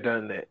been there,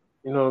 done that.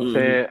 You know what I'm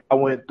saying? I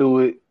went through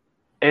it.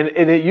 And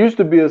it used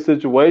to be a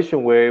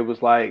situation where it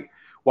was like,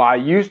 well, I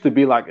used to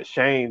be like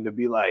ashamed to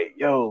be like,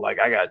 yo, like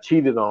I got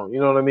cheated on, you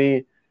know what I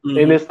mean?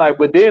 And it's like,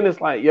 but then it's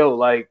like, yo,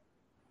 like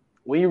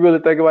when you really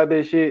think about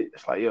that shit,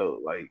 it's like, yo,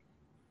 like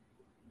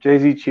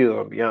Jay-Z cheated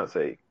on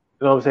Beyonce. You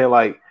know what I'm saying?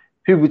 Like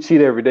people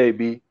cheat every day,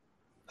 B.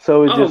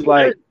 So it's Oh, just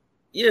like,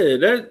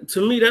 that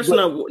to me, that's but,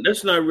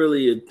 not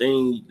really a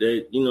thing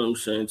that, you know what I'm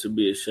saying, to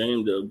be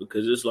ashamed of,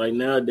 because it's like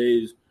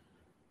nowadays,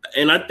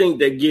 and I think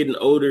that getting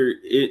older,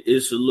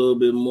 it's a little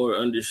bit more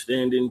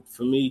understanding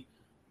for me.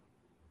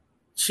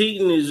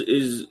 Cheating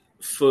is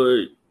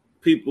for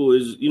people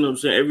is, you know what I'm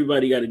saying,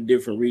 everybody got a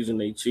different reason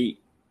they cheat.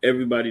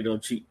 Everybody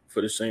don't cheat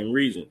for the same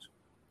reasons.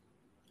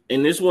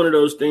 And it's one of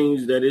those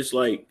things that it's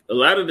like a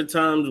lot of the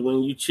times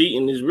when you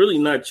cheating, it's really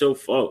not your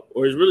fault,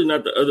 or it's really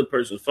not the other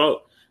person's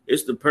fault.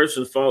 It's the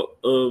person's fault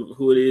of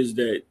who it is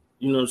that,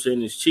 you know what I'm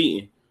saying, is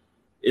cheating.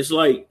 It's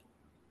like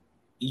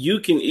you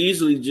can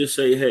easily just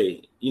say,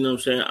 hey, you know what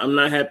I'm saying, I'm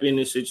not happy in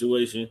this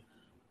situation.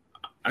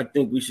 I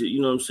think we should,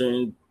 you know what I'm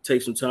saying,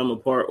 take some time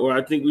apart, or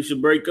I think we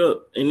should break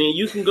up. And then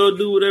you can go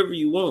do whatever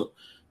you want.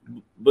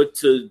 But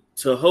to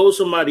hold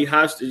somebody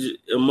hostage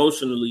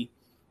emotionally,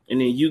 and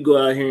then you go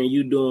out here and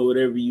you doing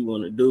whatever you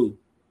want to do,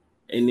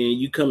 and then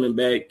you coming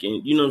back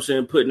and, you know what I'm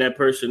saying, putting that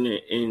person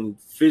in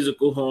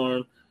physical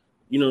harm,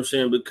 you know what I'm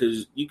saying,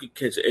 because you could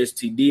catch an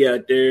STD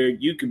out there.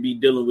 You could be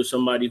dealing with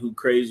somebody who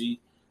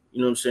crazy,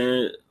 you know what I'm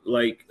saying,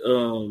 like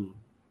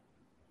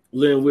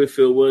Lynn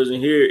Whitfield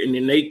wasn't here, and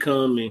then they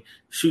come and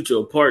shoot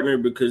your partner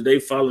because they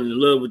falling in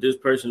love with this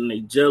person and they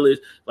jealous.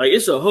 Like,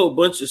 it's a whole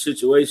bunch of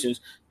situations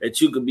that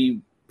you could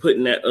be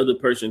putting that other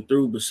person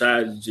through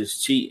besides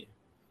just cheating.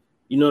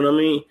 You know what I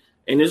mean?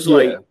 And it's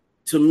like,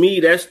 to me,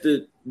 that's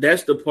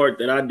the part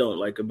that I don't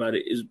like about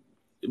it, is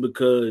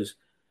because,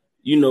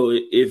 you know,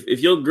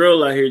 if your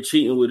girl out here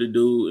cheating with a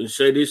dude and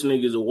say this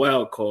nigga's a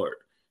wild card,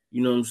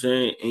 you know what I'm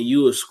saying, and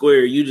you a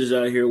square, you just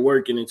out here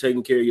working and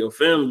taking care of your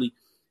family,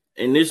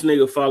 and this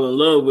nigga fall in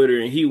love with her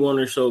and he want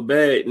her so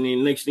bad, and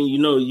then next thing you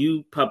know,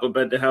 you pop up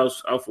at the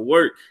house off of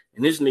work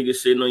and this nigga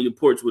sitting on your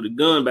porch with a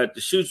gun about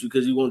to shoot you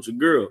because he wants your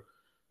girl.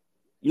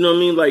 You know what I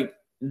mean? Like,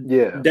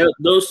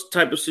 those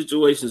type of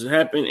situations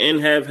happen and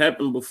have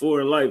happened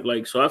before in life.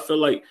 Like, so I feel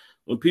like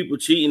when people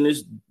cheating,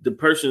 it's the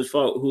person's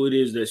fault who it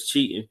is that's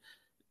cheating.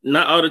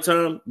 Not all the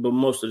time, but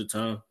most of the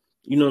time.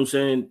 You know what I'm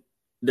saying?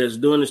 That's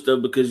doing this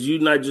stuff, because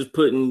you're not just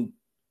putting,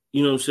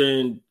 you know what I'm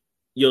saying,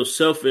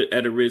 yourself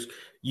at a risk.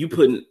 You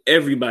putting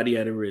everybody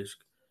at a risk.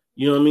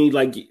 You know what I mean?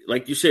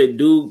 Like you said,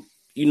 dude,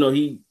 you know,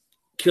 he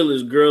kill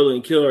his girl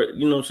and kill her,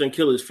 you know what I'm saying,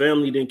 kill his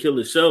family, then kill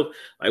himself.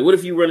 Like, what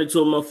if you run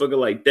into a motherfucker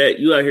like that?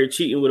 You out here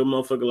cheating with a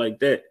motherfucker like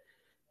that,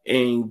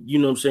 and you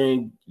know what I'm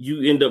saying,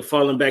 you end up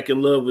falling back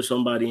in love with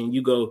somebody, and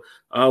you go,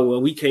 oh,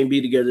 well, we can't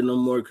be together no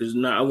more because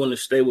now I want to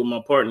stay with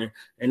my partner.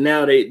 And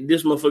now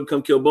this motherfucker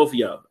come kill both of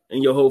y'all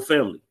and your whole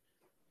family.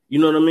 You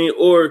know what I mean?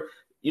 Or,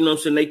 you know what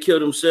I'm saying, they kill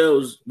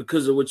themselves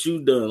because of what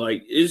you've done.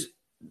 Like,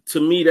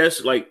 to me,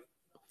 that's like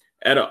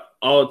at an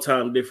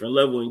all-time different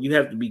level. And you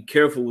have to be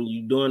careful when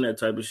you're doing that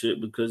type of shit,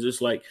 because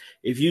it's like,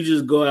 if you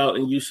just go out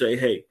and you say,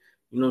 hey,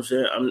 you know what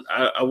I'm saying,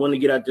 I want to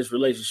get out this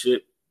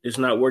relationship, it's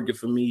not working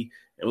for me,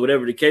 and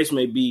whatever the case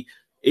may be,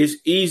 it's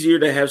easier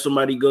to have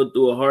somebody go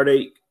through a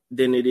heartache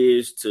than it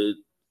is to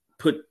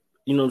put,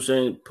 you know what I'm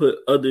saying, put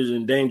others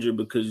in danger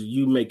because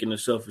you making a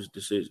selfish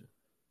decision.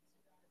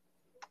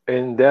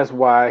 And that's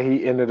why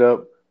he ended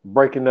up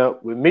breaking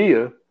up with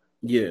Mia.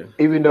 Yeah.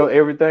 Even though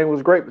everything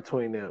was great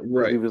between them.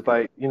 Right. He was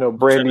like, you know,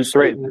 Brandy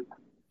threatened,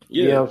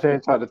 yeah, you know what I'm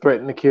saying, tried to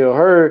threaten to kill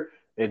her.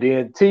 And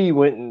then T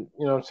went and,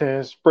 you know what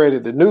I'm saying,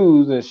 spreaded the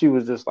news. And she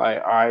was just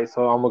like, all right,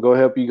 so I'm going to go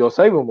help you go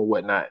save him or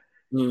whatnot.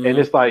 Mm-hmm. And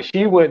it's like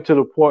she went to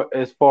the point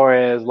as far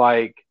as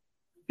like,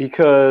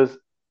 because,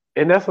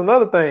 and that's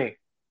another thing.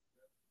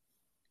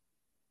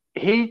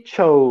 He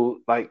chose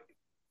like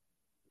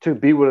to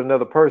be with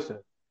another person.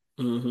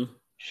 Mm-hmm.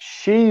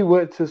 She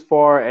went as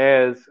far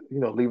as,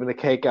 you know, leaving the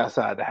cake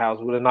outside the house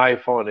with a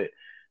knife on it.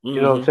 You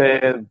know what I'm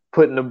saying?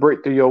 Putting a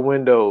brick through your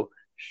window,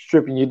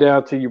 stripping you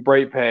down to your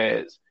brake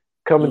pads,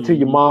 coming to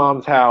your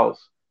mom's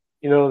house.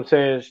 You know what I'm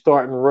saying?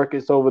 Starting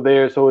ruckus over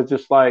there. So it's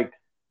just like,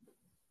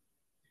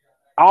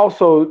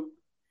 also,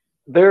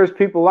 there's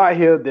people out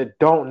here that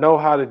don't know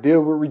how to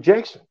deal with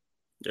rejection.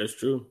 That's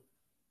true.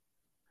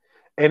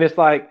 And it's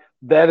like,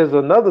 that is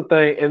another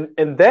thing.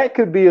 And that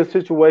could be a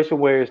situation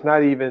where it's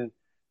not even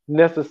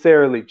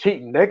necessarily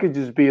cheating. That could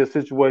just be a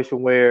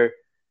situation where,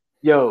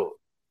 yo,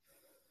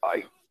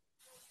 like,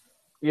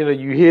 you know,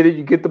 you hit it,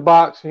 you get the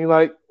box, and you're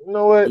like, you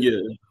know what? Yeah.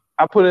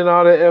 I put in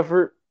all that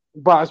effort.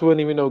 Box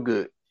wasn't even no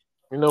good.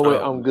 You know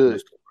what? I'm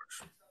good.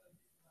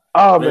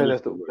 Oh man,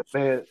 that's the worst.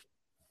 Man,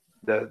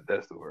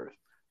 that's the worst.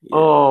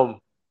 Yeah.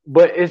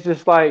 But it's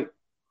just like,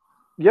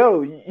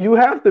 yo, you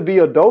have to be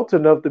adult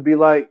enough to be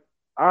like,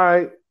 all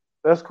right,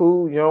 that's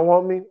cool. You don't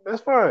want me?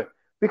 That's fine.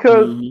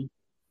 Because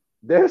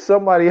there's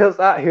somebody else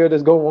out here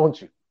that's gonna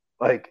want you.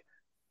 Like,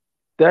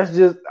 that's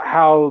just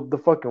how the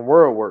fucking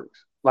world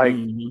works. Like,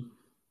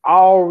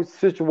 all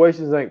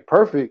situations ain't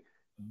perfect,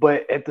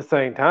 but at the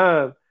same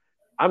time,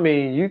 I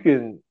mean,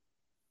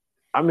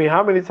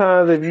 how many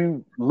times have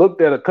you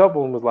looked at a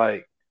couple and was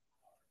like,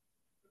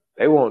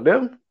 they want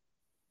them?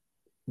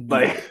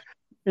 Like,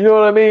 you know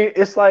what I mean?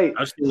 It's like,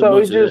 so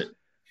it's just,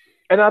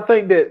 and I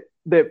think that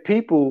that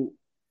people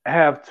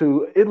have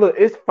to.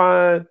 It's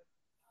fine.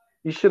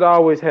 You should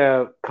always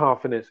have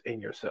confidence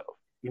in yourself.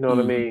 You know what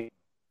I mean?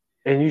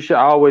 And you should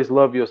always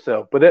love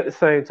yourself. But at the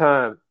same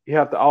time, you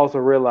have to also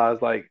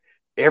realize like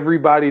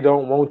everybody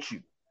don't want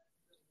you.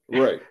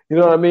 Right. You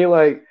know what I mean?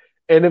 Like,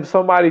 and if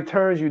somebody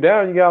turns you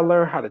down, you gotta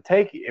learn how to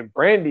take it. And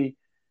Brandy,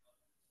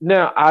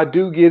 now I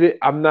do get it.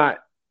 I'm not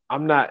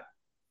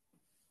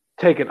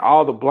taking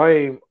all the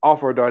blame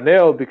off of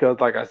Darnell because,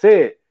 like I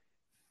said,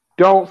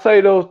 don't say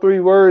those 3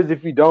 words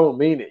if you don't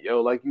mean it,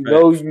 yo. Like, you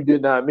know you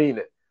did not mean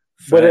it.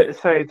 But at the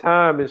same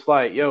time, it's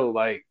like, yo,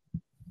 like,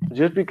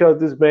 just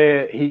because this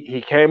man,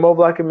 he came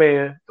over like a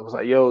man, it was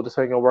like, yo, this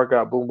ain't gonna work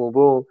out, boom, boom,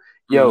 boom.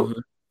 Yo,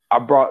 I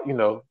brought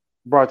your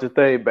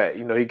thing back.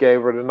 You know, he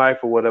gave her the knife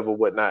or whatever,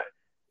 whatnot.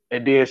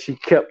 And then she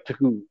kept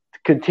to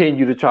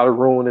continue to try to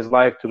ruin his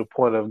life to the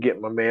point of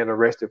getting my man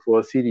arrested for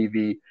a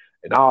CDV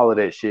and all of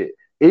that shit.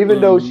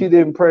 Even though she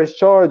didn't press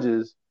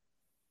charges,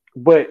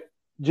 but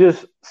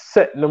just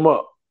setting them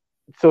up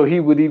so he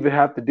would even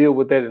have to deal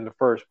with that in the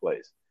first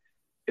place.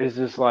 It's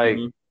just like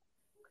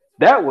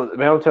that was,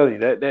 man, I'm telling you,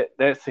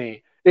 that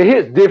scene, it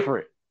hits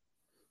different.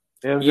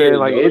 You know what I'm saying?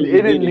 Like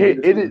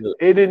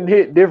it didn't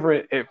hit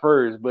different at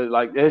first, but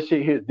like that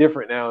shit hits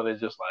different now, and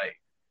it's just like,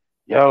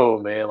 yo,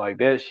 man, like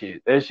that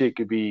shit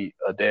could be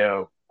a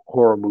damn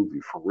horror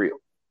movie for real.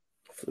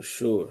 For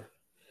sure.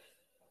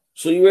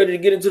 So you ready to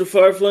get into the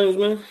Fire Flames,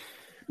 man?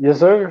 Yes,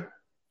 sir.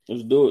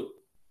 Let's do it.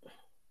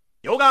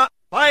 Yoga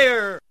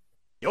fire.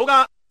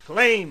 Yoga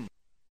flame.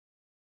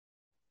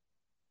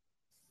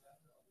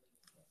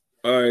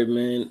 All right,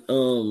 man.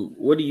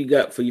 What do you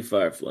got for your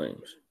Fire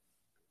Flames?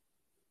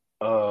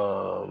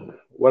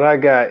 What I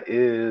got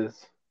is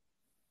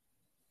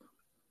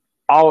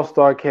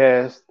all-star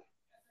cast.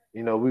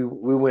 You know, we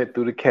went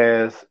through the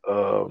cast.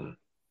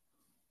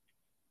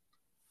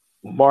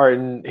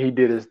 Martin, he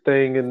did his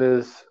thing in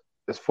this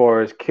as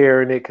far as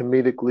carrying it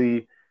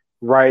comedically,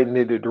 writing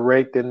it, or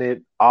directing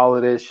it, all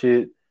of that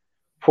shit.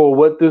 For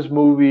what this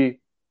movie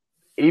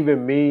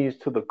even means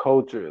to the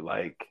culture,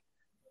 like,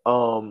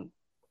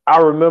 I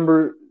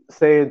remember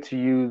saying to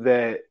you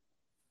that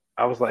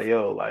I was like,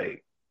 yo,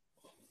 like,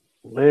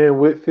 Lynn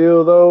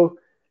Whitfield, though.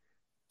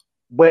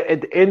 But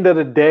at the end of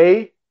the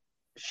day,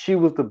 she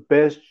was the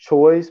best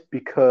choice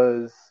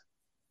because,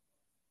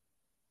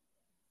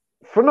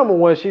 for number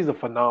one, she's a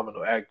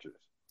phenomenal actress.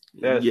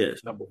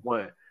 That's number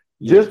one.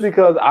 Just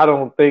because I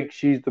don't think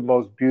she's the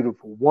most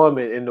beautiful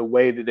woman in the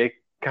way that they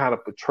kind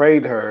of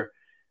portrayed her,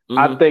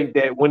 I think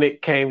that when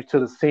it came to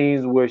the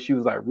scenes where she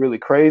was like really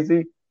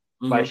crazy,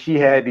 like she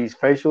had these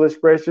facial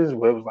expressions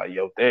where it was like,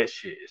 yo, that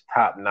shit is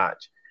top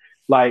notch.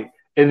 Like,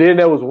 and then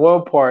there was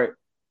one part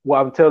where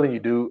I'm telling you,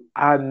 dude,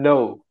 I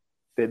know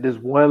that this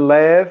one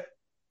laugh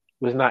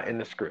was not in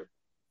the script.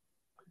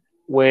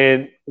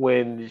 When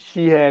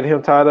she had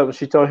him tied up and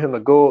she told him to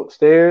go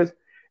upstairs,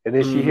 and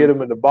then she hit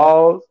him in the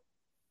balls,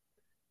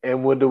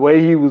 and when the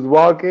way he was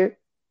walking,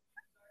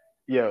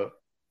 yo,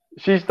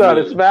 she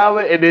started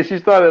smiling and then she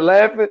started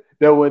laughing.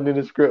 That wasn't in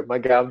the script, my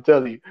guy. I'm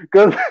telling you,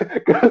 because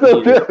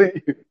I'm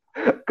telling you,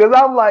 because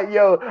I'm like,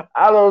 yo,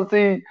 I don't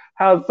see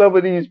how some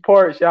of these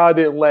parts y'all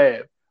didn't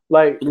laugh.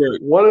 Like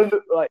one of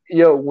the, like,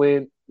 yo,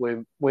 when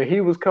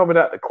he was coming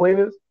out the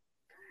cleaners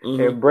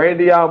and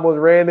Brandy almost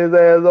ran his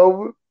ass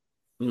over,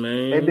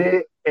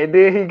 man, and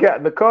then he got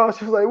in the car.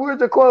 She was like, "Where's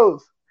your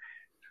clothes?"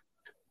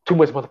 Too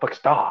much motherfucking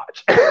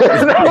starch.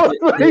 I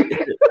was like,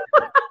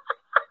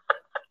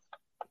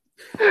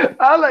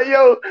 I'm like,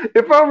 yo,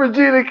 if I'm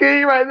Regina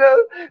King right now,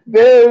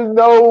 there's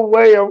no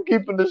way I'm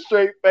keeping a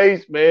straight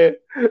face, man.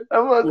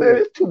 I'm like,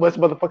 there's too much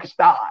motherfucking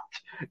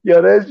starch.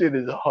 Yo, that shit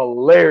is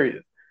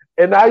hilarious.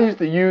 And I used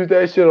to use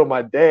that shit on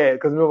my dad,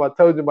 because remember I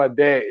told you my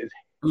dad is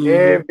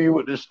heavy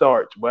with the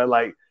starch, but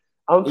like,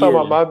 I'm talking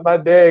about my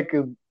dad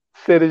could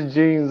set his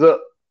jeans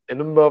up and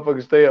them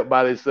motherfuckers stay up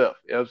by themselves.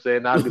 You know what I'm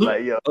saying? I'd be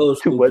like, yo,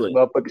 too much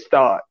motherfucking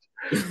starch.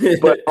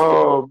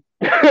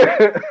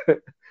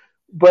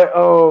 But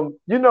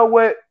you know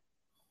what?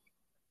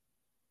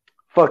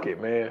 Fuck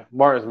it, man.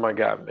 Martin's my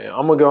guy, man.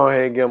 I'm gonna go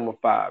ahead and give him a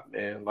 5,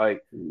 man.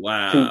 Like,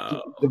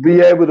 wow, to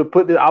be able to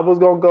put this, I was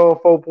gonna go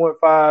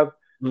 4.5,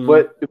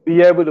 but to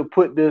be able to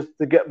put this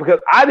together, because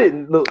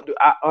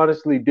I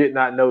honestly did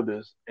not know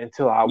this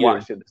until I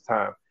watched it this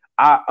time.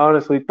 I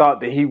honestly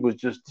thought that he was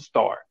just the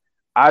star.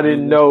 I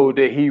didn't know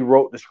that he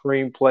wrote the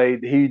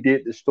screenplay, he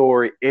did the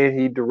story, and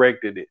he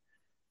directed it.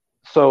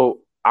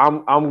 So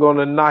I'm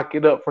gonna knock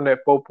it up from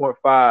that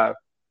 4.5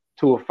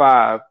 to a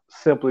 5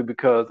 simply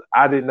because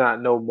I did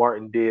not know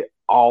Martin did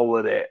all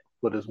of that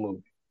for this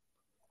movie.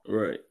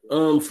 Right.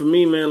 For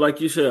me, man,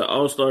 like you said,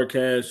 all-star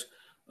cast.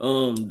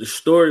 The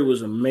story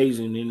was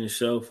amazing in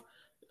itself.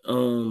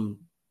 And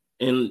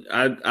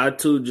I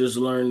too just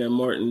learned that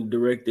Martin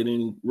directed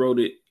and wrote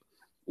it,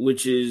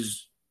 which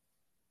is,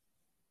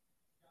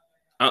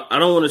 I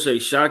don't want to say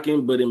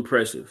shocking, but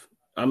impressive.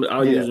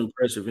 I'll use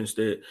impressive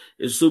instead.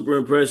 It's super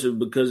impressive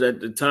because at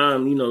the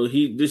time, you know,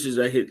 this is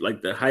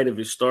like the height of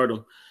his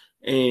stardom.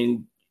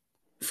 And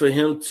for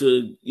him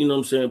to, you know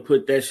what I'm saying,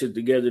 put that shit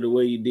together the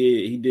way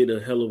he did a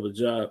hell of a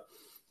job.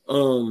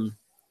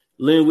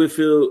 Lynn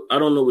Whitfield, I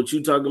don't know what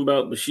you talking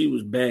about, but she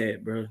was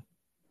bad, bro.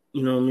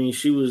 You know what I mean?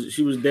 She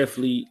was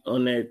definitely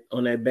on that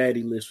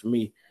baddie list for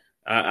me.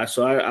 I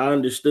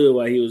understood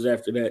why he was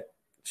after that.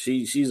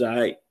 She's all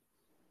right.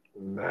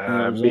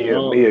 Nah,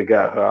 Mia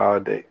got her all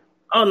day.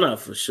 Oh, no,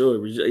 for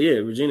sure. Yeah,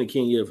 Regina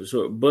King, yeah, for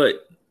sure.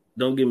 But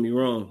don't get me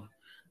wrong.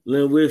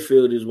 Lynn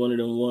Whitfield is one of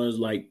them ones,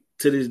 like,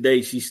 to this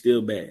day, she's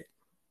still bad.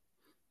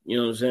 You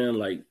know what I'm saying?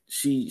 Like,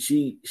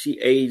 she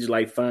aged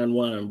like fine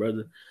wine,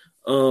 brother.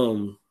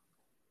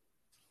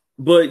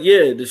 But,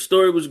 yeah, the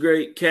story was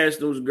great.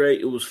 Casting was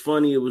great. It was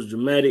funny. It was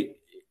dramatic.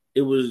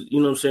 It was, you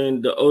know what I'm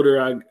saying, the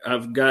older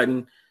I've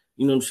gotten,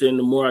 you know what I'm saying,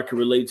 the more I can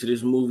relate to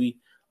this movie.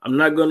 I'm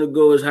not going to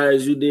go as high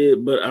as you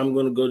did, but I'm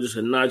going to go just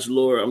a notch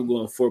lower. I'm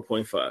going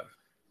 4.5.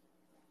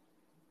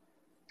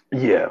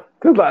 Yeah,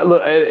 because like,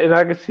 look, and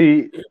I can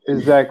see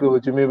exactly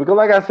what you mean. Because,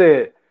 like I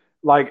said,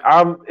 like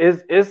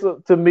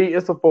to me,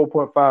 it's a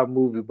 4.5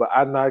 movie, but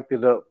I knocked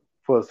it up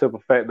for a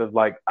simple fact of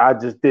like I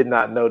just did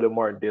not know that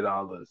Martin did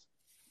all this,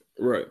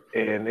 right?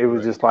 And it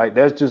was just like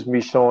that's just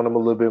me showing him a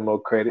little bit more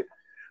credit.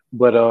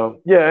 But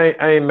yeah,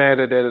 I ain't mad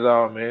at that at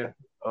all, man.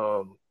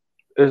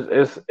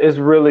 It's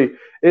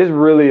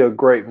really a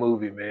great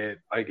movie, man.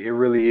 Like it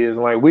really is.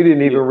 Like we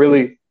didn't even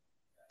really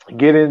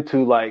get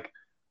into like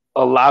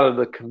a lot of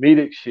the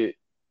comedic shit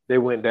that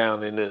went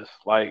down in this.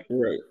 Like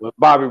when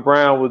Bobby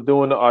Brown was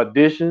doing the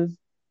auditions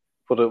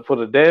for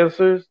the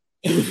dancers,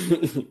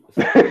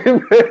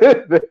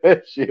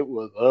 that shit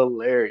was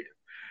hilarious.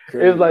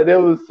 Crazy. It was like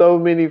there was so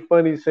many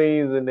funny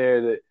scenes in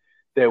there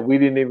that we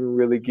didn't even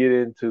really get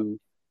into.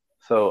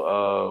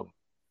 So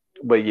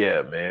but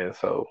yeah, man.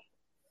 So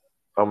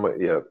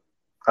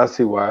I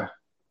see why.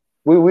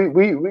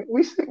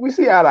 We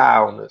see eye to eye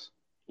on this.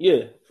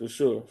 Yeah, for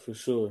sure.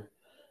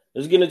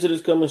 Let's get into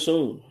this coming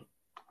soon.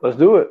 Let's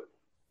do it.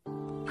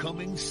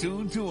 Coming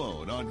soon to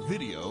own on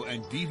video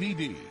and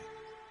DVD.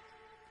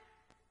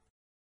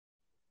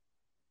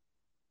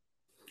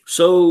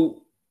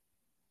 So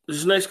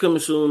this next coming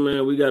soon,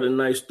 man, we got a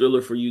nice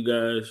thriller for you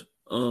guys.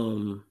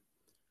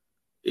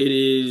 It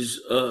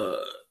is a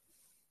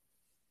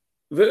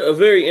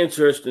very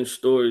interesting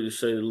story to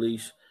say the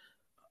least.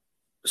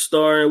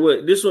 Starring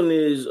what? This one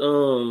is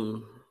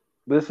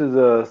This is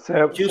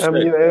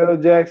Samuel L.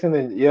 Jackson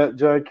and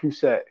John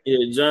Cusack.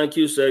 Yeah, John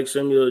Cusack,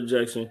 Samuel L.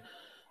 Jackson.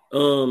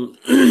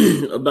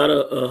 About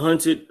a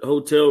haunted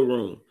hotel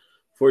room,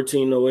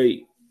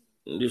 1408.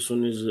 This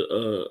one is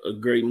a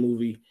great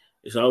movie.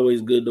 It's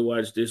always good to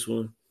watch this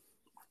one.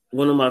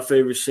 One of my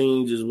favorite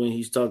scenes is when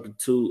he's talking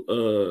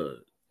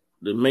to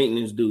the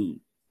maintenance dude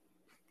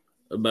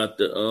about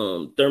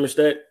the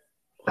thermostat.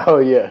 Oh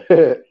yeah.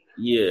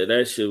 Yeah,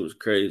 that shit was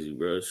crazy,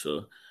 bro.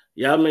 So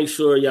y'all make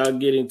sure y'all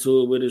get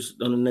into it with us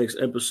on the next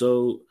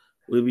episode.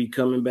 We'll be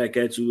coming back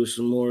at you with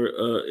some more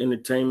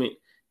entertainment.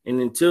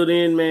 And until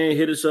then, man,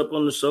 hit us up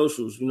on the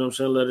socials. You know what I'm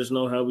saying? Let us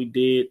know how we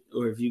did,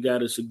 or if you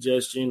got a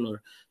suggestion,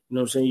 or you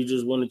know what I'm saying, you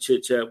just want to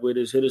chit chat with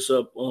us. Hit us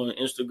up on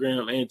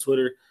Instagram and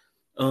Twitter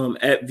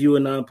at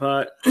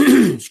ViewAnonPod.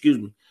 Excuse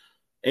me.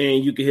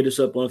 And you can hit us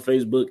up on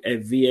Facebook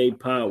at VA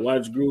Pod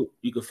Watch Group.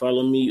 You can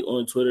follow me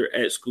on Twitter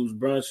at Scoops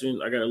Bronson.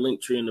 I got a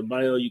link tree in the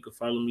bio. You can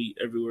follow me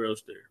everywhere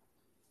else there.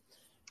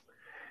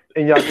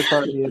 And y'all can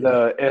find me at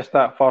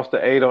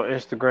S.Foster8 on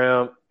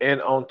Instagram and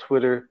on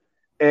Twitter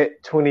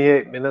at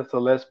 28 Minutes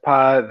or Less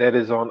Pod. That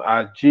is on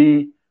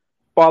IG.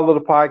 Follow the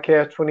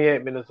podcast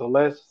 28 Minutes or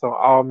Less. It's on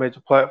all major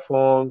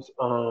platforms.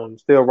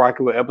 Still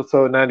rocking with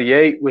episode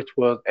 98, which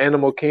was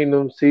Animal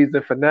Kingdom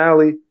season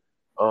finale.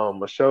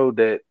 A show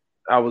that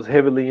I was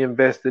heavily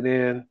invested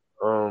in.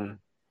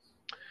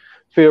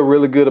 Feel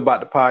really good about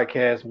the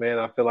podcast, man.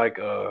 I feel like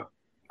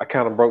I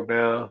kind of broke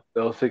down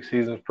those 6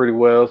 seasons pretty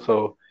well.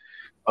 So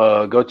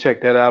go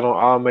check that out on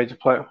all major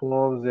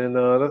platforms. And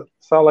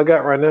that's all I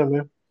got right now,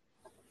 man.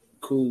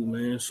 Cool,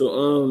 man.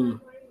 So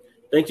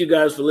thank you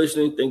guys for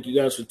listening. Thank you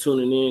guys for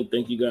tuning in.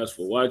 Thank you guys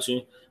for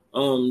watching.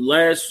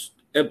 Last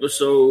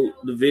episode,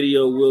 the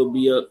video will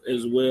be up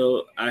as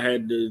well. I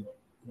had to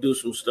do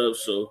some stuff,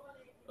 so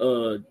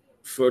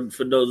for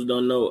those who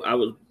don't know, I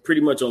was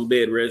pretty much on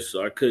bed rest,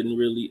 so I couldn't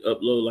really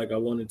upload like I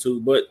wanted to,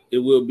 but it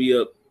will be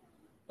up.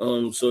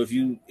 So if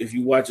you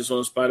watch us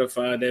on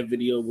Spotify, that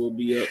video will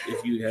be up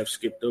if you have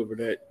skipped over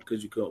that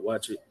because you couldn't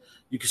watch it.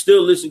 You can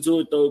still listen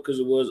to it though because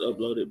it was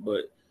uploaded,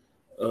 but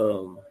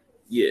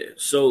yeah.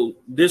 So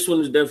this one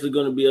is definitely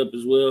going to be up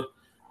as well.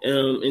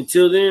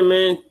 Until then,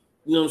 man,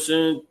 you know what I'm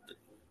saying?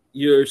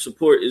 Your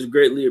support is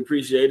greatly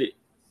appreciated.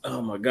 Oh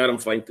my God, I'm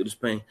fighting through this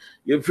pain.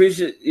 Your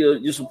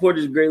support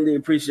is greatly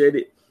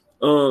appreciated.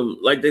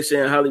 Like they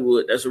say in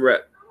Hollywood, that's a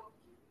wrap.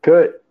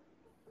 Good.